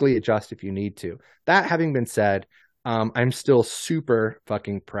quickly adjust if you need to. That having been said, I'm still super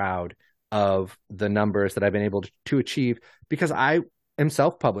fucking proud of the numbers that I've been able to achieve, because I am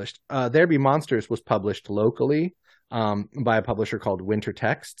self-published. There Be Monsters was published locally by a publisher called Winter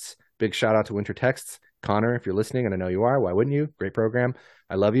Texts. Big shout out to Winter Texts. Connor, if you're listening, and I know you are, why wouldn't you? Great program.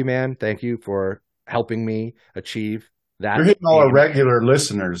 I love you, man. Thank you for helping me achieve that. You're hitting all our regular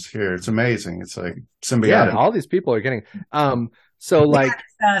listeners here. It's amazing. It's like symbiotic. Yeah, all these people are getting. So like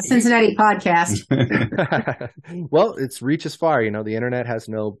Cincinnati podcast. Well, it's reaches far. The internet has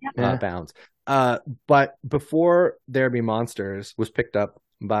no bounds. But before There Be Monsters was picked up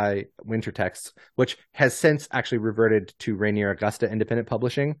by Winter Texts, which has since actually reverted to Rainier Augusta Independent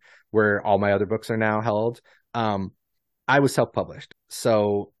Publishing, where all my other books are now held. I was self-published.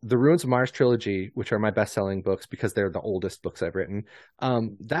 So the Ruins of Mars trilogy, which are my best-selling books because they're the oldest books I've written,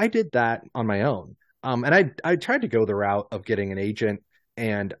 I did that on my own. And I tried to go the route of getting an agent.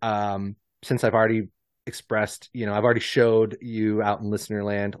 And since I've already expressed, I've already showed you out in listener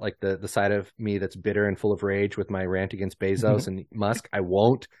land, like the side of me that's bitter and full of rage with my rant against Bezos and Musk. I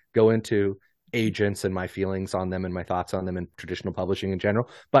won't go into agents and my feelings on them and my thoughts on them and traditional publishing in general.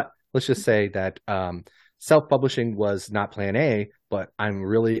 But let's just say that self-publishing was not plan A, but I'm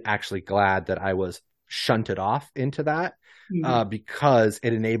really actually glad that I was shunted off into that because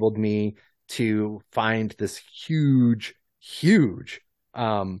it enabled me to find this huge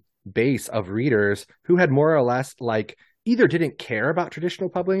base of readers who had more or less like either didn't care about traditional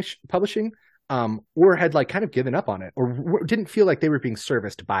publishing or had like kind of given up on it or didn't feel like they were being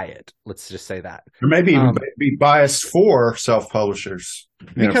serviced by it. Let's just say that. Or maybe even be biased for self-publishers.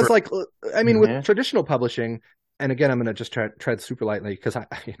 Because with traditional publishing, and again, I'm going to just tread super lightly because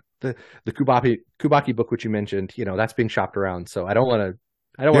the Kubaki book, which you mentioned, that's being shopped around. So I don't want to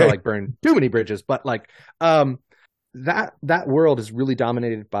like burn too many bridges, but like that world is really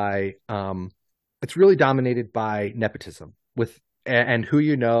dominated by nepotism and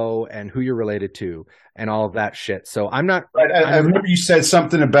who and who you're related to and all of that shit. So I'm not. Right. I remember you said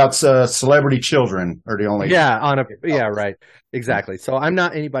something about celebrity children are the only. Yeah. Right. Exactly. So I'm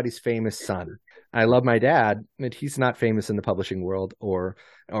not anybody's famous son. I love my dad, but he's not famous in the publishing world or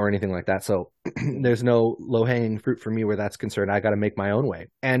anything like that. So there's no low-hanging fruit for me where that's concerned. I got to make my own way.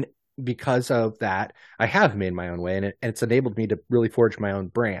 And because of that, I have made my own way, and it's enabled me to really forge my own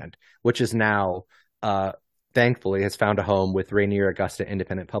brand, which is now, thankfully, has found a home with Rainier Augusta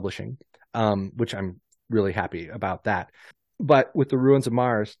Independent Publishing, which I'm really happy about that. But with the Ruins of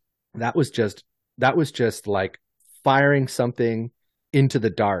Mars, that was just like firing something into the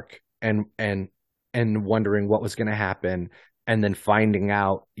dark and wondering what was going to happen, and then finding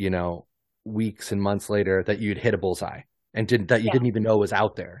out, weeks and months later that you'd hit a bullseye and you didn't even know was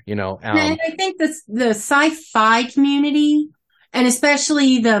out there, And I think the sci-fi community, and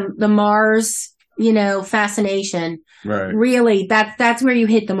especially the Mars, fascination, right? Really, that's where you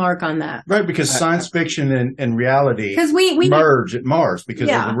hit the mark on that, right? Because science fiction and reality because we merge at Mars because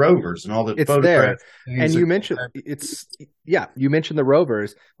of the rovers and all the photographs. And you mentioned you mentioned the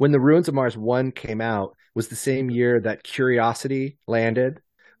rovers. When the Ruins of Mars 1 came out, was the same year that Curiosity landed.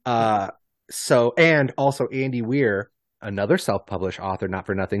 And also Andy Weir, another self-published author, not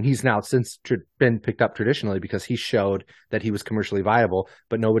for nothing. He's now since been picked up traditionally because he showed that he was commercially viable,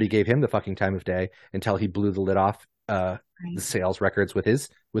 but nobody gave him the fucking time of day until he blew the lid off the sales records with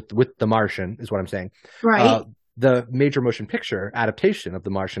The Martian, is what I'm saying. Right. The major motion picture adaptation of The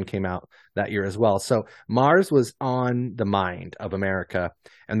Martian came out that year as well. So Mars was on the mind of America,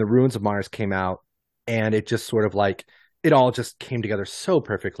 and the Ruins of Mars came out, and it just sort of like it all just came together so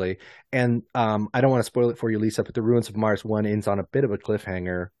perfectly. And I don't want to spoil it for you, Lisa, but the Ruins of Mars 1 ends on a bit of a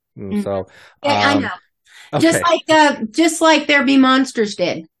cliffhanger. So I know. Okay. Just like There Be Monsters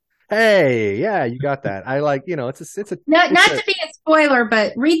did. Hey, yeah, you got that. I like, it's a not to be a spoiler,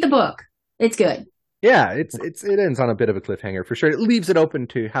 but read the book. It's good. Yeah, it ends on a bit of a cliffhanger for sure. It leaves it open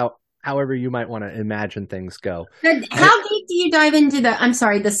to however you might want to imagine things go. How deep do you dive into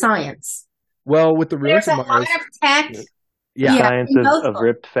the science? Well, with the Ruins of Mars, a lot of tech. Science of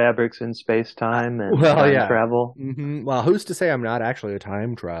ripped fabrics in space-time and time travel. Mm-hmm. Well, who's to say I'm not actually a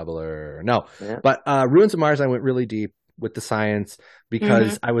time traveler? No, but Ruins of Mars, I went really deep with the science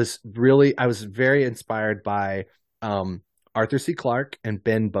because I was very inspired by Arthur C. Clarke and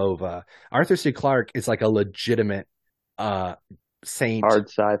Ben Bova. Arthur C. Clarke is like a legitimate saint, hard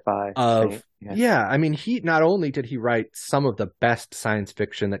sci-fi of I mean, he not only did he write some of the best science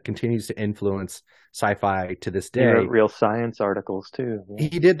fiction that continues to influence sci-fi to this day, he wrote real science articles too.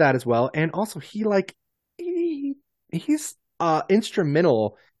 He did that as well, and also he's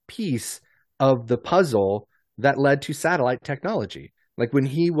instrumental piece of the puzzle that led to satellite technology. Like when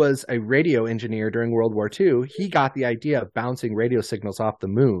he was a radio engineer during World War II, he got the idea of bouncing radio signals off the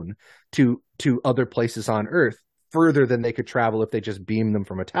moon to other places on Earth further than they could travel if they just beamed them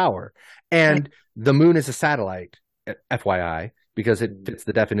from a tower. And the moon is a satellite, FYI, because it fits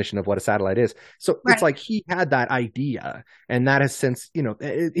the definition of what a satellite is. So it's like he had that idea, and that has since,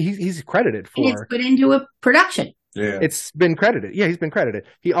 he's credited for. And it's put into a production. Yeah. It's been credited. Yeah, he's been credited.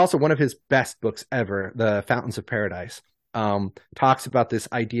 He also, one of his best books ever, The Fountains of Paradise, talks about this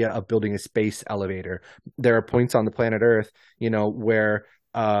idea of building a space elevator. There are points on the planet Earth, where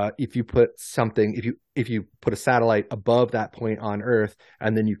if you put a satellite above that point on Earth,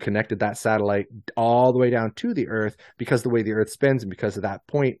 and then you connected that satellite all the way down to the Earth, because the way the Earth spins and because of that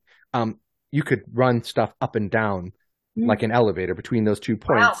point, you could run stuff up and down like an elevator between those 2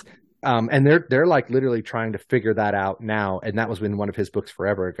 points. Wow. And they're like literally trying to figure that out now. And that was in one of his books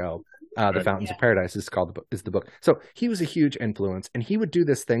forever ago. The Fountains of Paradise is the book. So he was a huge influence, and he would do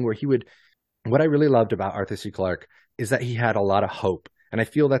this thing where what I really loved about Arthur C. Clarke is that he had a lot of hope. And I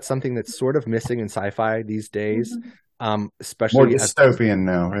feel that's something that's sort of missing in sci-fi these days. Especially more dystopian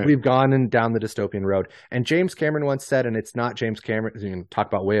now, right? We've gone down the dystopian road. And James Cameron once said, and it's not James Cameron, you can talk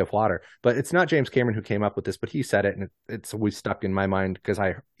about Way of Water, but it's not James Cameron who came up with this, but he said it, and it's always stuck in my mind because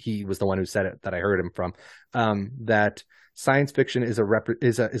he was the one who said it that I heard him from. That science fiction is a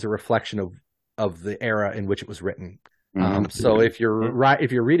reflection of the era in which it was written. So if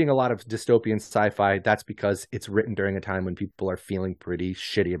you're reading a lot of dystopian sci-fi, that's because it's written during a time when people are feeling pretty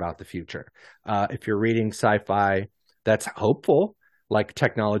shitty about the future. If you're reading sci-fi that's hopeful, like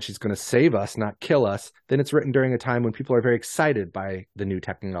technology is going to save us, not kill us, then it's written during a time when people are very excited by the new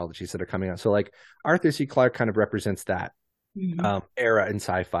technologies that are coming out. So like Arthur C. Clarke kind of represents that era in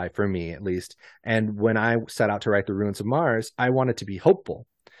sci-fi for me, at least. And when I set out to write The Ruins of Mars, I wanted to be hopeful.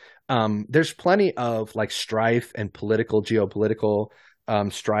 There's plenty of like strife and geopolitical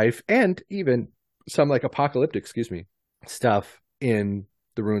strife, and even some like apocalyptic, stuff in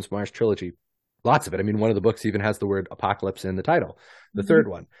the Ruins of Mars trilogy. Lots of it. I mean, one of the books even has the word apocalypse in the title, the third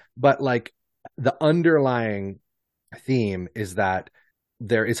one. But like the underlying theme is that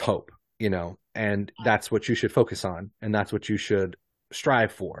there is hope, and that's what you should focus on, and that's what you should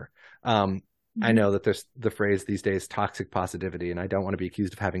strive for. I know that there's the phrase these days, toxic positivity, and I don't want to be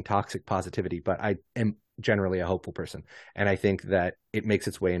accused of having toxic positivity, but I am generally a hopeful person. And I think that it makes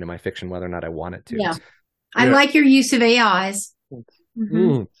its way into my fiction, whether or not I want it to. Yeah. I like your use of AIs.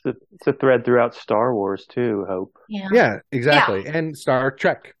 It's a thread throughout Star Wars too, hope. Yeah, exactly. Yeah. And Star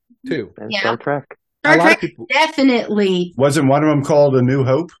Trek too. And Star Trek. Star Trek definitely. Wasn't one of them called A New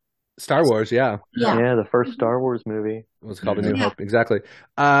Hope? Star Wars, yeah. Yeah, the first Star Wars movie. It was called A New Hope, exactly.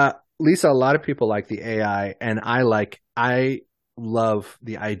 Lisa, a lot of people like the AI, and I love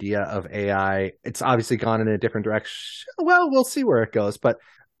the idea of AI. It's obviously gone in a different direction. Well, we'll see where it goes, but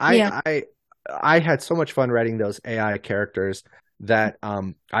I had so much fun writing those AI characters that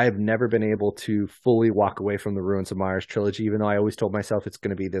I have never been able to fully walk away from the Ruins of Mars trilogy, even though I always told myself it's going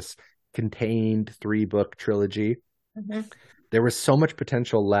to be this contained 3-book trilogy. There was so much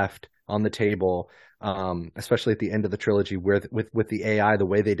potential left on the table, especially at the end of the trilogy, with the AI, the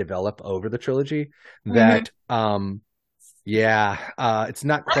way they develop over the trilogy, that it's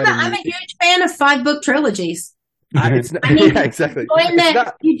not quite. I'm a huge fan of 5-book trilogies. It's not, yeah, exactly.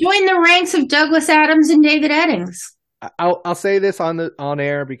 You join the ranks of Douglas Adams and David Eddings. I'll say this on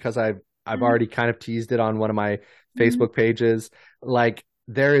air because I've already kind of teased it on one of my Facebook pages. Like,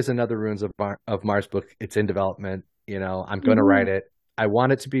 there is another Ruins of Mars book. It's in development. I'm going to write it. I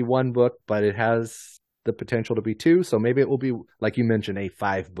want it to be 1 book, but it has the potential to be 2. So maybe it will be, like you mentioned, a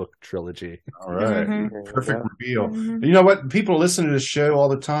 5-book trilogy. All right. Perfect reveal. You know what? People listen to this show all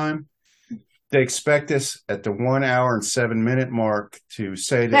the time. They expect us at the 1 hour and 7 minute mark to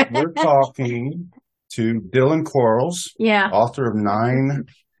say that we're talking to Dylan Quarles, author of 9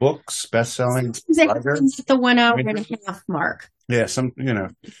 books, best-selling writer. The 1 hour and a half mark. Yeah,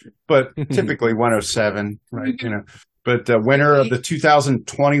 but typically 107, right? But winner of the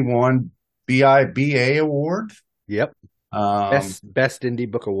 2021 BIBA award. Yep. Best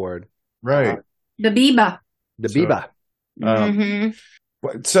Indie Book Award. Right. The Biba.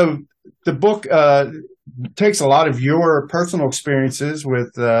 So the book takes a lot of your personal experiences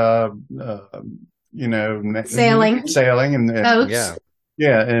with sailing and boats.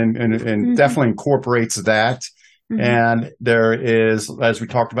 and definitely incorporates that. And there is, as we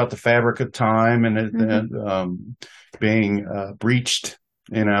talked about, the fabric of time and being breached.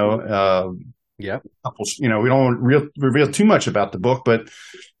 We don't reveal too much about the book, but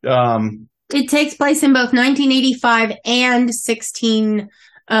it takes place in both 1985 and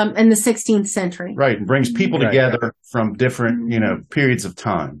in the 16th century. Right, and brings people together from different periods of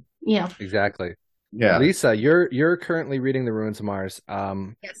time. Yeah, exactly. Yeah, Lisa, you're currently reading The Ruins of Mars.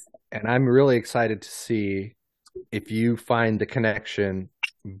 Yes, and I'm really excited to see if you find the connection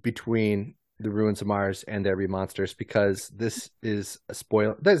between The Ruins of Mars and There Be Monsters, because this is a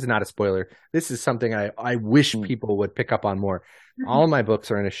spoiler. This is not a spoiler. This is something I wish people would pick up on more. All of my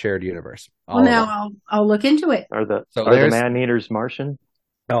books are in a shared universe. Well, now I'll look into it. Are the man-eaters Martian?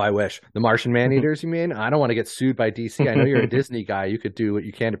 Oh, I wish. The Martian man-eaters, you mean? I don't want to get sued by DC. I know you're a Disney guy. You could do what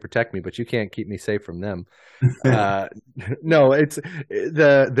you can to protect me, but you can't keep me safe from them. No,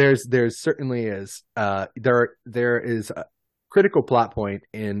 there's certainly is. There is a critical plot point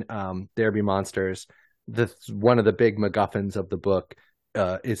in There Be Monsters. One of the big MacGuffins of the book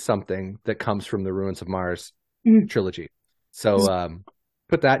is something that comes from the Ruins of Mars trilogy. So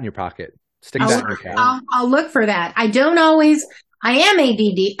put that in your pocket. Stick that in your cap. I'll look for that. I don't always. I am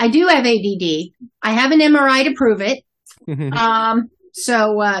ADD. I do have ADD. I have an MRI to prove it.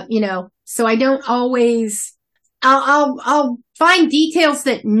 So I don't always. I'll find details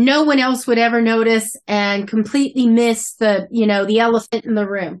that no one else would ever notice and completely miss the elephant in the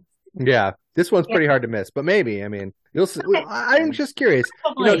room. Yeah, this one's pretty hard to miss, but maybe. I mean, you'll see. Okay. I'm just curious.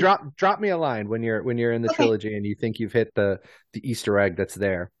 Probably. Drop me a line when you're in the trilogy and you think you've hit the Easter egg that's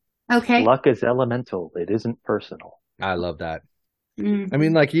there. Okay. Luck is elemental. It isn't personal. I love that. Mm-hmm. I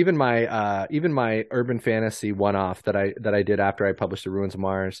mean, like even my urban fantasy one-off that I did after I published The Ruins of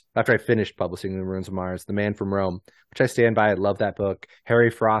Mars, after I finished publishing The Ruins of Mars, The Man from Rome, which I stand by. I love that book. Harry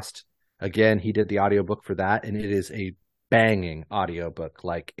Frost, again, he did the audiobook for that, and it is a banging audiobook.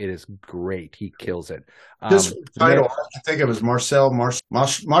 Like, it is great. He kills it. This title I think it was Marcel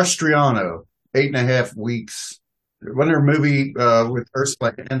Mastriano, 8.5 Weeks. Wasn't there a movie with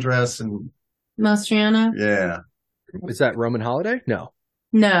Ursula Andress and Mastriano? Yeah. Is that Roman Holiday? No.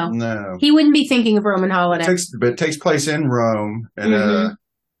 He wouldn't be thinking of Roman Holiday. It takes place in Rome. And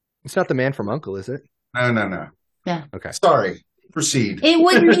it's not The Man from U.N.C.L.E., is it? No. Yeah. Okay. Sorry. Proceed. It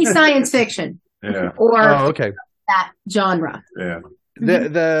wouldn't be science fiction. Yeah. Or okay. That genre. Yeah.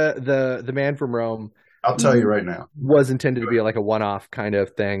 The Man from Rome. I'll tell you right now. Was intended to be like a one-off kind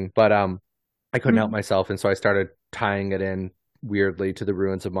of thing, but I couldn't help myself, and so I started tying it in weirdly to The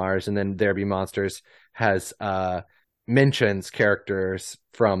Ruins of Mars, and then There Be Monsters has mentions characters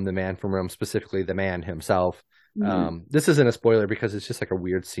from The Man from Rome, specifically the man himself. This isn't a spoiler because it's just like a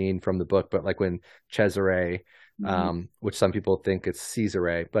weird scene from the book, but like when Cesare, which some people think it's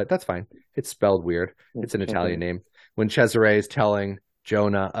Cesare, but that's fine. It's spelled weird. It's an Italian name. When Cesare is telling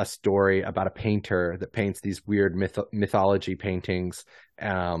Jonah a story about a painter that paints these weird mythology paintings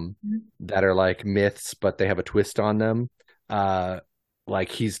that are like myths, but they have a twist on them.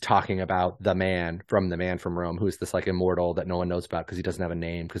 Like he's talking about the man from Rome, who's this like immortal that no one knows about because he doesn't have a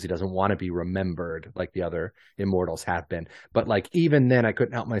name, because he doesn't want to be remembered like the other immortals have been. But like even then I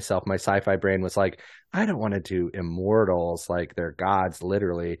couldn't help myself. My sci-fi brain was like, I don't want to do immortals like they're gods,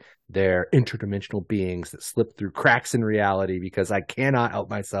 literally. They're interdimensional beings that slip through cracks in reality, because I cannot help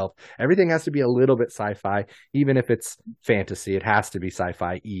myself. Everything has to be a little bit sci-fi, even if it's fantasy. It has to be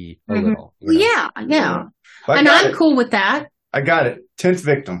sci-fi-y a little. Yeah. And I'm cool with that. I got it. 10th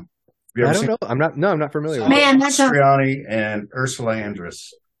Victim. I don't know. I'm not familiar with Man, that's Mastriani and Ursula Andress.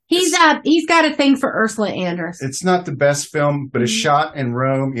 He's got a thing for Ursula Andress. It's not the best film, but it's shot in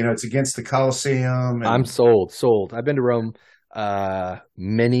Rome. You know, it's against the Colosseum. I'm sold. I've been to Rome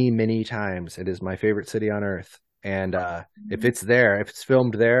many, many times. It is my favorite city on earth. And if it's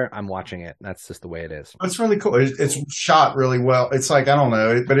filmed there, I'm watching it. That's just the way it is. It's really cool. It's shot really well. It's like, I don't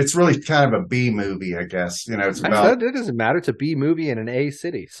know, but it's really kind of a B movie, I guess. You know, it's about. It doesn't matter. It's a B movie in an A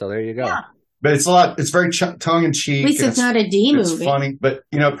city. So there you go. Yeah. But it's very tongue in cheek. At least it's not a D movie. It's funny, but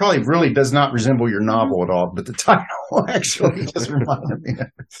you know, it probably really does not resemble your novel at all. But the title actually just reminded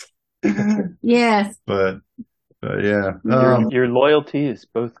me. Yes. But yeah. Your loyalty is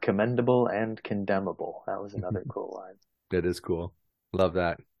both commendable and condemnable. That was another cool line. It is cool. Love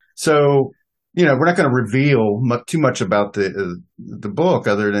that. So, you know, we're not going to reveal too much about the book,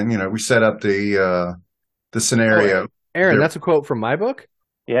 other than, you know, we set up the scenario. Aaron, that's a quote from my book?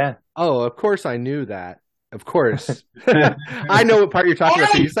 Yeah. Oh, of course I knew that. Of course. I know what part you're talking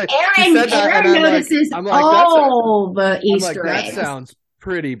about. Aaron notices all the Easter eggs. That sounds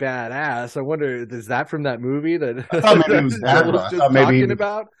pretty badass. I wonder, is that from that movie that I thought maybe it was that was just talking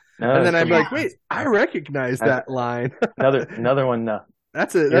about? No, and then I'm like, wait, I recognize that line. another one.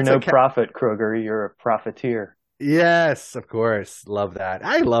 You're no prophet, Kroger. You're a profiteer. Yes, of course. Love that.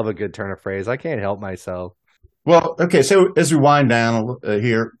 I love a good turn of phrase. I can't help myself. Well, okay. So as we wind down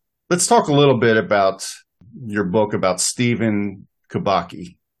here, let's talk a little bit about your book about Stephen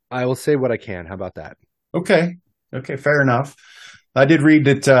Kubacki. I will say what I can. How about that? Okay. Fair enough. I did read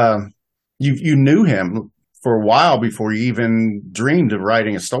that you knew him for a while before you even dreamed of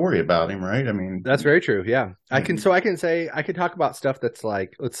writing a story about him, right? I mean, that's very true. Yeah, I can talk about stuff that's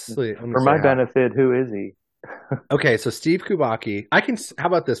like, let's see. For my benefit, who is he? Okay, so Steve Kubacki. How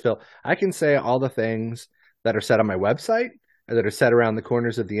about this, Phil? I can say all the things that are said on my website or that are said around the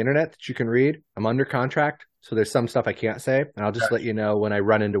corners of the internet that you can read. I'm under contract, so there's some stuff I can't say, and I'll just let you know when I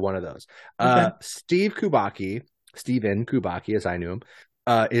run into one of those. Okay. Stephen Kubacki, as I knew him,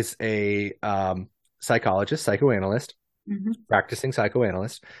 is a psychologist, psychoanalyst, practicing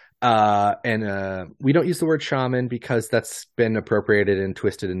psychoanalyst. And we don't use the word shaman because that's been appropriated and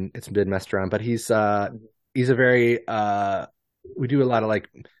twisted and it's been messed around. But he's a very we do a lot of like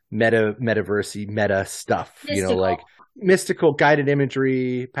metaversey meta stuff, mystical. Like mystical guided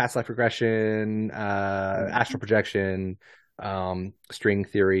imagery, past life regression, astral projection, string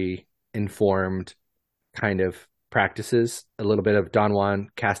theory informed kind of practices, a little bit of Don Juan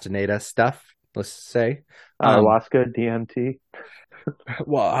Castaneda stuff, let's say. Ayahuasca, DMT.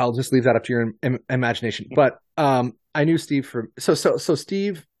 Well, I'll just leave that up to your imagination. But I knew Steve so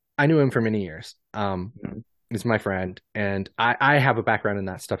Steve, I knew him for many years. He's my friend, and I have a background in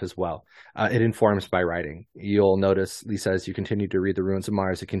that stuff as well. It informs my writing. You'll notice, Lisa, as you continue to read The Ruins of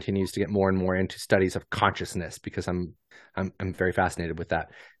Mars, it continues to get more and more into studies of consciousness because I'm very fascinated with that.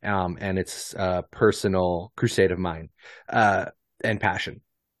 And it's a personal crusade of mine and passion.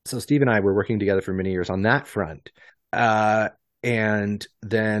 So Steve and I were working together for many years on that front. And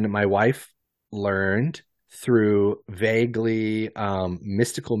then my wife learned through vaguely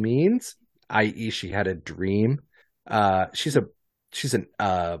mystical means, i.e., she had a dream. She's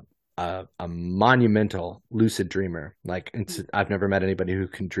a monumental lucid dreamer. Like, I've never met anybody who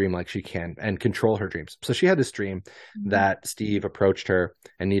can dream like she can and control her dreams. So she had this dream that Steve approached her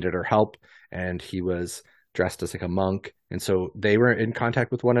and needed her help, and he was dressed as like a monk. And so they were in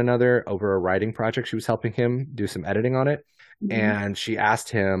contact with one another over a writing project. She was helping him do some editing on it. And she asked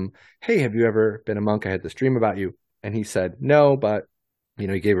him, hey, have you ever been a monk? I had this dream about you. And he said, no, but,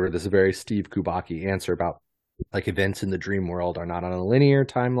 he gave her this very Steve Kubacki answer about like events in the dream world are not on a linear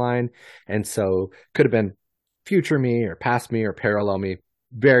timeline. And so could have been future me or past me or parallel me.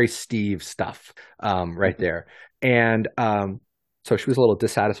 Very Steve stuff right there. And so she was a little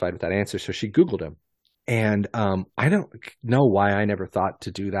dissatisfied with that answer. So she Googled him. And I don't know why I never thought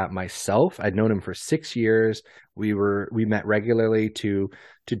to do that myself. I'd known him for 6 years. We met regularly to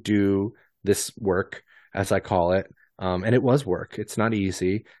do this work, as I call it. And it was work. It's not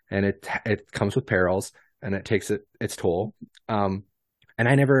easy, and it comes with perils, and it takes its toll. And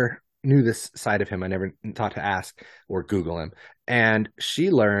I never knew this side of him. I never thought to ask or Google him. And she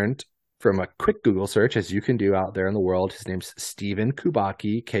learned from a quick Google search, as you can do out there in the world, his name's Stephen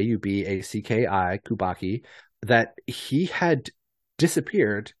Kubacki, Kubacki, Kubacki, that he had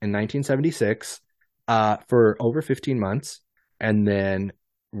disappeared in 1976 for over 15 months and then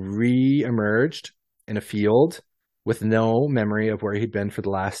re-emerged in a field with no memory of where he'd been for the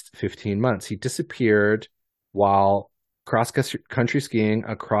last 15 months. He disappeared while cross-country skiing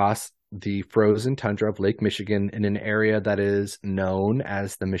across the frozen tundra of Lake Michigan in an area that is known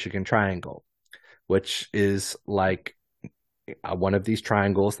as the Michigan Triangle, which is like one of these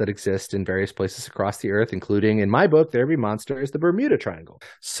triangles that exist in various places across the earth, including, in my book, There Be Monsters, the Bermuda Triangle.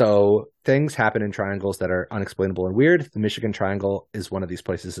 So things happen in triangles that are unexplainable and weird. The Michigan Triangle is one of these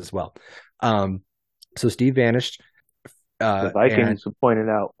places as well. So Steve vanished. The Vikings pointed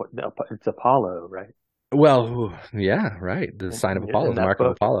out it's Apollo, right? Well, yeah, right. The sign of Apollo, the mark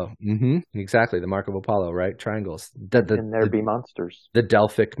of Apollo. Exactly, the mark of Apollo, right? Triangles. And there be monsters. The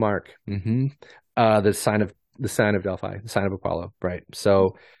Delphic mark. The sign of Delphi, the sign of Apollo, right?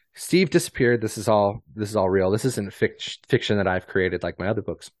 So Steve disappeared. This is all real. This isn't fiction that I've created like my other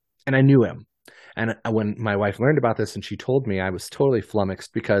books. And I knew him. And when my wife learned about this and she told me, I was totally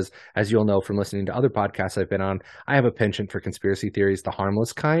flummoxed because, as you'll know from listening to other podcasts I've been on, I have a penchant for conspiracy theories, the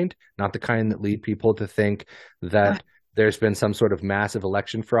harmless kind, not the kind that lead people to think that there's been some sort of massive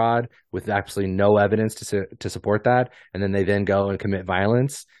election fraud with absolutely no evidence to support that. And then they then go and commit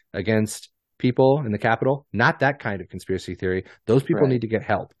violence against people in the Capitol. Not that kind of conspiracy theory. Those people need to get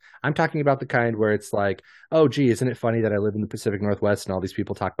help. I'm talking about the kind where it's like, oh, gee, isn't it funny that I live in the Pacific Northwest and all these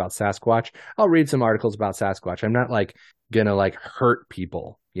people talk about Sasquatch? I'll read some articles about Sasquatch. I'm not like gonna like hurt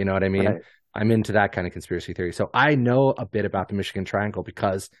people. You know what I mean? Right. I'm into that kind of conspiracy theory. So I know a bit about the Michigan Triangle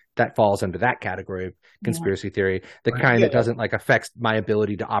because that falls under that category of conspiracy theory, the kind that doesn't like affect my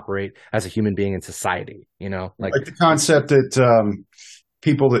ability to operate as a human being in society. Like the concept that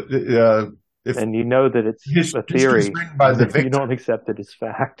people that and you know that it's a theory, by you don't accept it as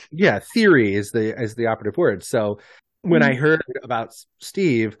fact. Yeah, theory is the operative word. So when I heard about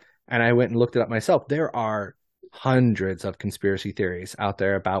Steve And I went and looked it up myself. There are hundreds of conspiracy theories out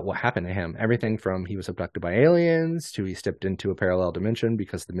there about what happened to him. Everything from he was abducted by aliens to he stepped into a parallel dimension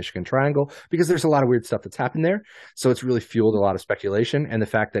because of the Michigan Triangle, because there's a lot of weird stuff that's happened there. So it's really fueled a lot of speculation, and the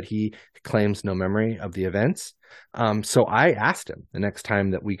fact that he claims no memory of the events. So I asked him the next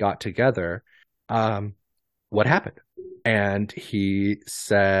time that we got together, what happened? And he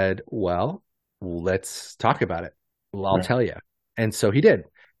said, well, let's talk about it. Well, I'll tell you. And so he did.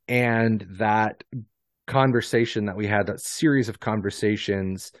 And that conversation that we had, that series of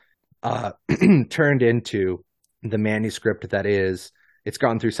conversations, turned into the manuscript that is, it's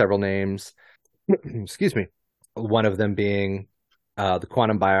gone through several names. Excuse me. One of them being The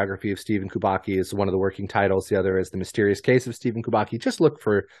Quantum Biography of Stephen Kubacki is one of the working titles. The other is The Mysterious Case of Stephen Kubacki. Just look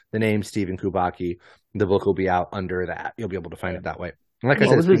for the name Stephen Kubacki. The book will be out under that. You'll be able to find it that way. Like I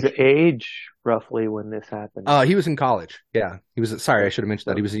said, what was his age roughly when this happened? He was in college. Yeah, he was. Sorry, I should have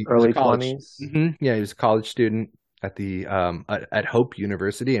mentioned that. He was early 20s. Mm-hmm. Yeah, he was a college student at the at Hope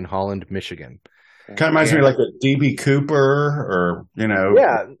University in Holland, Michigan. Kind of reminds me of like a D.B. Cooper, or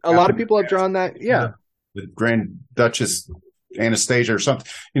Yeah, a lot of people have drawn that. Yeah, the Grand Duchess Anastasia or something.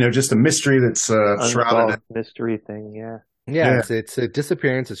 Just a mystery that's shrouded in mystery thing. Yeah. Yeah, it's a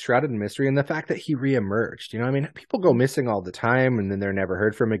disappearance. It's shrouded in mystery, and the fact that he reemerged. People go missing all the time, and then they're never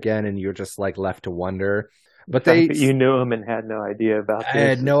heard from again, and you're just like left to wonder. But you knew him and had no idea about this. I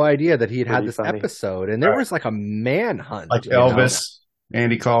had no idea that he'd had this episode, and there was like a manhunt, like Elvis,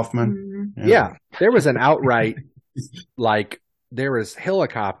 Andy Kaufman. Mm-hmm. Yeah, there was an outright there was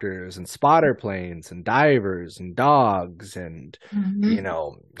helicopters and spotter planes and divers and dogs and,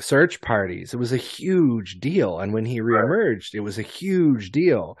 search parties. It was a huge deal. And when he reemerged, it was a huge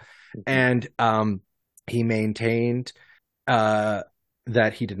deal. And he maintained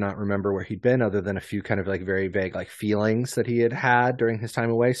that he did not remember where he'd been, other than a few kind of like very vague like feelings that he had during his time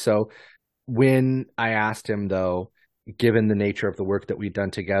away. So when I asked him, though, given the nature of the work that we'd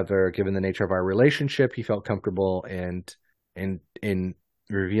done together, given the nature of our relationship, he felt comfortable in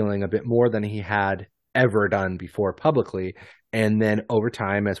revealing a bit more than he had ever done before publicly. And then over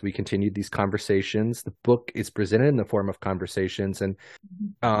time, as we continued these conversations, the book is presented in the form of conversations. And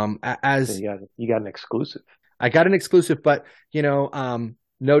as so you got an exclusive. I got an exclusive, but no,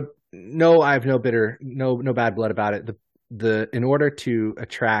 I have no bad blood about it. In order to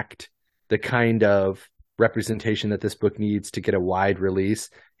attract the kind of representation that this book needs to get a wide release,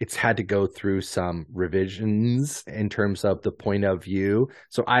 it's had to go through some revisions in terms of the point of view.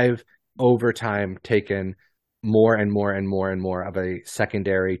 So I've over time taken more and more and more and more of a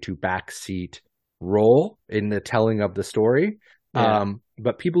secondary to backseat role in the telling of the story. Yeah.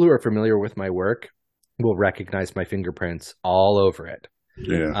 But people who are familiar with my work will recognize my fingerprints all over it.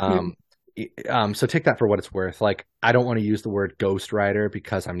 Yeah. So take that for what it's worth. Like, I don't want to use the word ghostwriter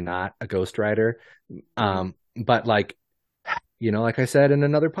because I'm not a ghostwriter. But like I said in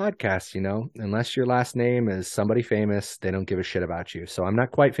another podcast, unless your last name is somebody famous, they don't give a shit about you. So I'm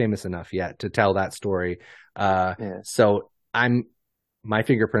not quite famous enough yet to tell that story. So my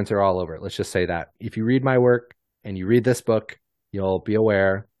fingerprints are all over it. Let's just say that. If you read my work and you read this book, you'll be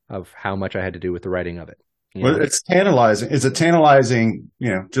aware of how much I had to do with the writing of it. Well, it's tantalizing. Is it tantalizing,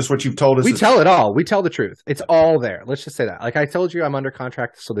 just what you've told us? We tell it all. We tell the truth. It's all there. Let's just say that. Like I told you, I'm under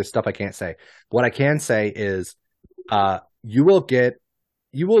contract, so there's stuff I can't say. What I can say is you will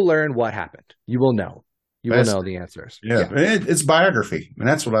learn what happened. You will know. You will know the answers. Yeah. It's biography, and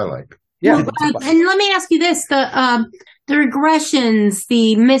that's what I like. Yeah. And let me ask you this. The regressions,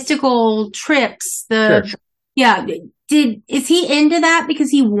 the mystical trips, is he into that because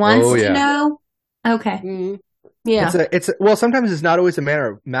he wants to know? Okay. Mm-hmm. Yeah. Well, sometimes it's not always a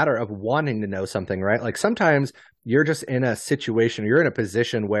matter of wanting to know something, right? Like sometimes you're just in a situation, you're in a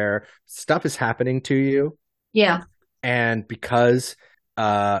position where stuff is happening to you. Yeah. And because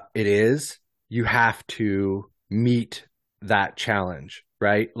you have to meet that challenge,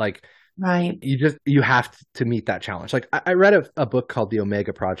 right? Like, right. You have to meet that challenge. Like I read a book called The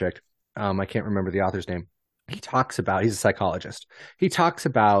Omega Project. I can't remember the author's name. He's a psychologist. He talks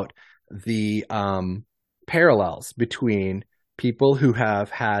about the parallels between people who have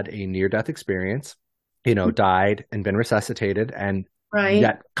had a near-death experience, died and been resuscitated and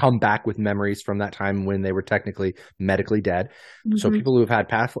yet come back with memories from that time when they were technically medically dead. Mm-hmm. So people who have had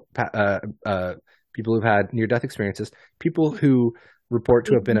people who've had near-death experiences, people who report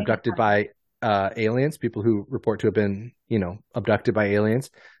to have been abducted by aliens, people who report to have been, abducted by aliens,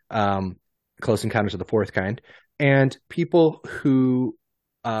 close encounters of the fourth kind, and people who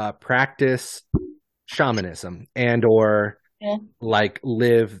practice shamanism and or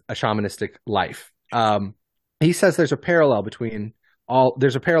live a shamanistic life. He says there's a parallel between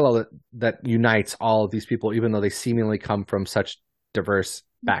there's a parallel that unites all of these people, even though they seemingly come from such diverse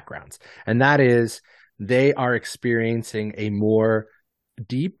backgrounds. And that is they are experiencing a more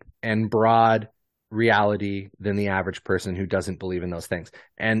deep and broad reality than the average person who doesn't believe in those things.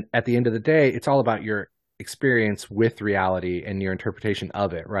 And at the end of the day, it's all about your experience with reality and your interpretation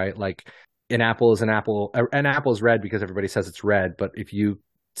of it, right? Like an apple is red because everybody says it's red, but if you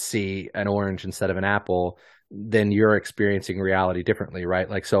see an orange instead of an apple, then you're experiencing reality differently, right?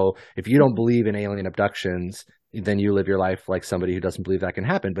 Like, so if you don't believe in alien abductions, then you live your life like somebody who doesn't believe that can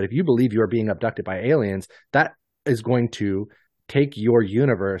happen. But if you believe you're being abducted by aliens, that is going to take your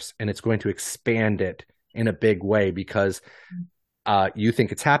universe and it's going to expand it in a big way because you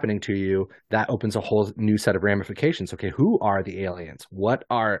think it's happening to you. That opens a whole new set of ramifications. Okay, who are the aliens? What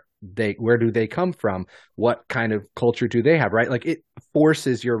are they? Where do they come from? What kind of culture do they have, right? Like, it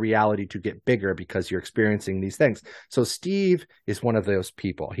forces your reality to get bigger because you're experiencing these things. So Steve is one of those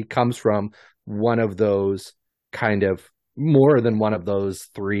people. He comes from one of those kind of more than one of those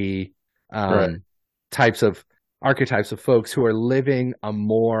three types of archetypes of folks who are living a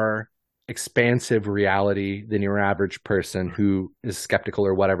more expansive reality than your average person who is skeptical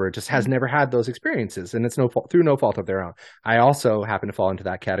or whatever, just has never had those experiences, and it's through no fault of their own. I also happen to fall into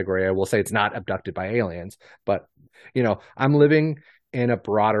that category. I will say it's not abducted by aliens, but I'm living in a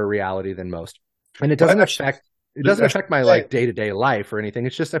broader reality than most, and it doesn't affect my like day-to-day life or anything.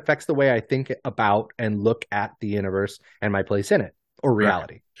 It just affects the way I think about and look at the universe and my place in it, or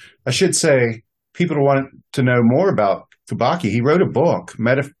reality. I should say, people who want to know more about Kubaki, he wrote a book,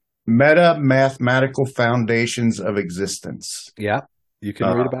 Meta Mathematical Foundations of Existence. Yeah, you can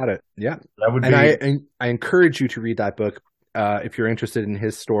read about it. Yeah, that would be. And I encourage you to read that book if you're interested in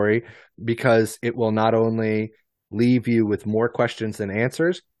his story, because it will not only leave you with more questions than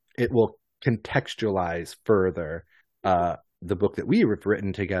answers, it will contextualize further the book that we have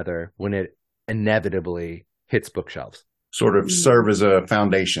written together when it inevitably hits bookshelves. Sort of serve as a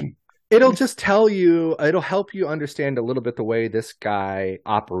foundation. It'll just tell you, it'll help you understand a little bit the way this guy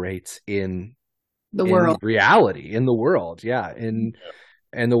operates in the world, reality, in the world. Yeah. And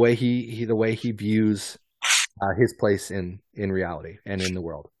the way he views his place in reality and in the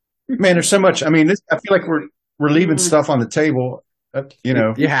world. Man, there's so much. I mean, I feel like we're leaving stuff on the table. You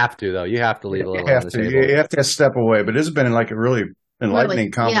have to, though. You have to leave a little on the table. You have to step away. But this has been like a really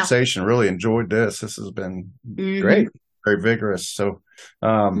enlightening conversation. Really enjoyed this. This has been great. Very vigorous. So,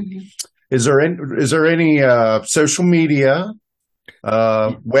 is there any social media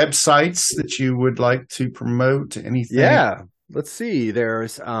websites that you would like to promote? Anything? Yeah, let's see.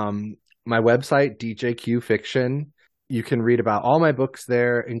 There's my website, DJQ Fiction. You can read about all my books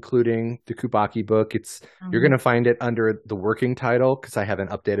there, including the Kubaki book. You're going to find it under the working title because I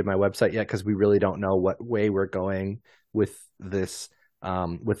haven't updated my website yet because we really don't know what way we're going with this,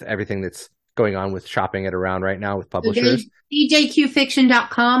 with everything that's going on with shopping it around right now with publishers.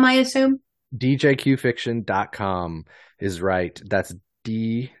 DJQfiction.com, I assume? DJQfiction.com is right. That's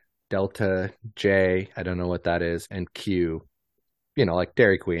D Delta J, I don't know what that is, and Q, like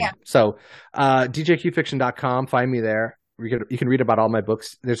Dairy Queen. Yeah. So DJQfiction.com, find me there. You can read about all my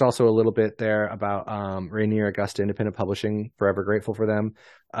books. There's also a little bit there about Rainier Augusta Independent Publishing, forever grateful for them.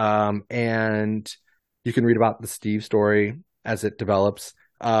 And you can read about the Steve story as it develops.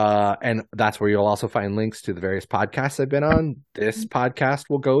 And that's where you'll also find links to the various podcasts I've been on. This podcast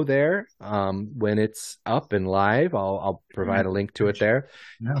will go there when it's up and live. I'll provide a link to it there.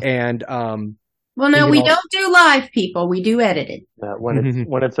 Yeah. And we don't do live, people. We do edit it.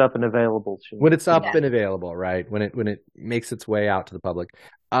 When it's up and available. When it's up and available, right? When it makes its way out to the public.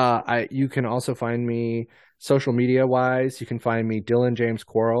 You can also find me social media wise. You can find me Dylan James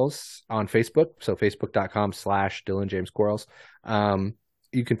Quarles on Facebook. So facebook.com/Dylan James Quarles.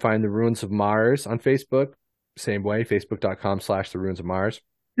 You can find The Ruins of Mars on Facebook. Same way, facebook.com/The Ruins of Mars.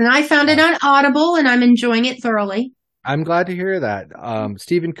 And I found it on Audible, and I'm enjoying it thoroughly. I'm glad to hear that.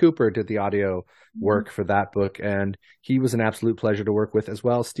 Stephen Cooper did the audio work for that book, and he was an absolute pleasure to work with as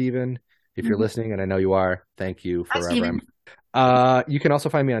well. Stephen, if you're listening, and I know you are, thank you forever. You can also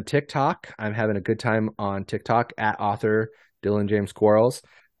find me on TikTok. I'm having a good time on TikTok at author Dylan James Quarles.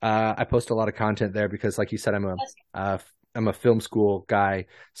 I post a lot of content there because, like you said, I'm a film school guy,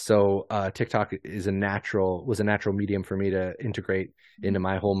 so TikTok was a natural medium for me to integrate into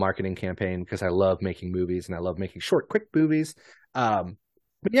my whole marketing campaign because I love making movies and I love making short, quick movies.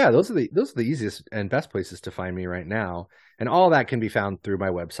 But yeah, those are the easiest and best places to find me right now, and all that can be found through my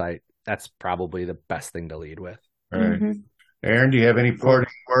website. That's probably the best thing to lead with. All right, Aaron, do you have any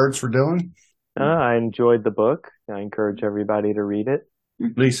parting words for Dylan? I enjoyed the book. I encourage everybody to read it.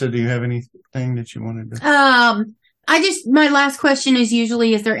 Lisa, do you have anything that you wanted to? My last question is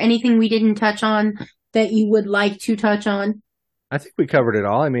usually, is there anything we didn't touch on that you would like to touch on? I think we covered it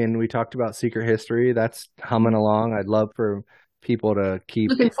all. I mean, we talked about Secret History. That's humming along. I'd love for people to keep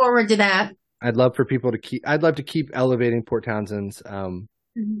looking forward to that. I'd love to keep elevating Port Townsend's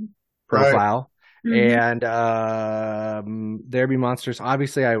profile. Right. And There Be Monsters.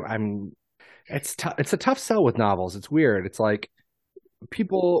 Obviously, it's a tough sell with novels. It's weird. It's like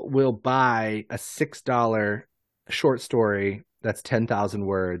people will buy a $6 short story that's 10,000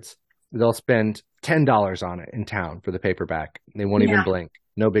 words. They'll spend $10 on it in town for the paperback. They won't even blink.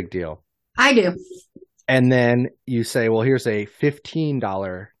 No big deal. I do. And then you say, well, here's a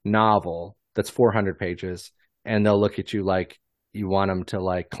 $15 novel that's 400 pages, and they'll look at you like you want them to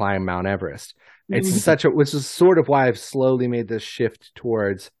like climb Mount Everest. Which is sort of why I've slowly made this shift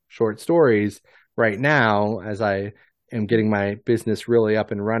towards short stories right now, as I am getting my business really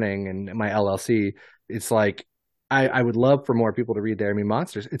up and running and my LLC. It's like, I would love for more people to read There Be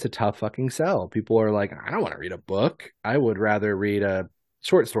Monsters. It's a tough fucking sell. People are like, I don't want to read a book. I would rather read a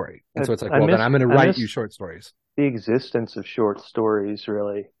short story. And so it's like, then I'm going to write you short stories. The existence of short stories,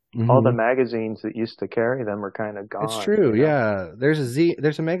 really. All the magazines that used to carry them are kind of gone. It's true, yeah. There's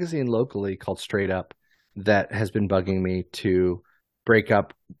a magazine locally called Straight Up that has been bugging me to break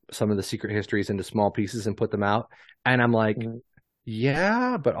up some of the secret histories into small pieces and put them out. And I'm like,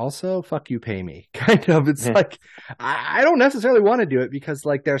 yeah, but also fuck you, pay me. Kind of. It's like, I don't necessarily want to do it because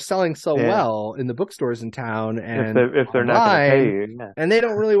like they're selling so well in the bookstores in town, and if they're not going to pay you, and they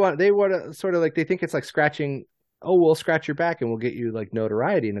don't really want to sort of like, they think it's like scratching. Oh, we'll scratch your back and we'll get you like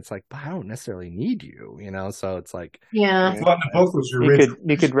notoriety, and it's like, but I don't necessarily need you, So it's like, yeah.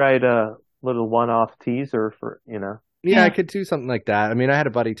 You could write a little one-off teaser for, Yeah, I could do something like that. I mean, I had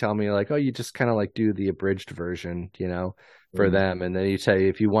a buddy tell me like, oh, you just kind of like do the abridged version, for them, and then you say,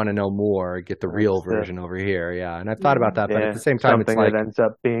 if you want to know more, get the real version over here. Yeah, and I've thought about that, but at the same time, it's like that ends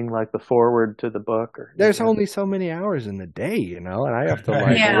up being like the forward to the book. There's only so many hours in the day, and I have to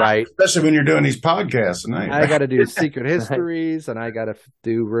write. Especially when you're doing these podcasts, and I got to do Secret Histories, and I got to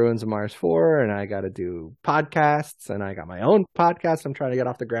do Ruins of Mars 4, and I got to do podcasts, and I got my own podcast I'm trying to get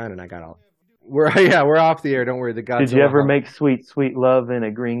off the ground, and I got all. We're off the air. Don't worry. The Godzilla. Did you ever make sweet, sweet love in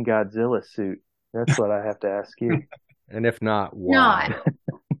a green Godzilla suit? That's what I have to ask you. And if not, why?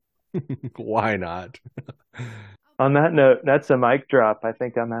 Why not? On that note, that's a mic drop. I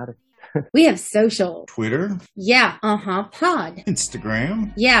think I'm out of here. We have social. Twitter. Yeah, pod.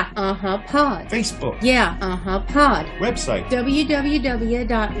 Instagram. Yeah, pod. Facebook. Yeah, pod. Website.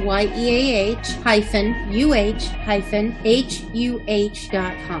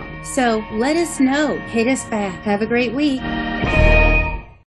 www.yeah-uh-huh.com. So let us know. Hit us back. Have a great week.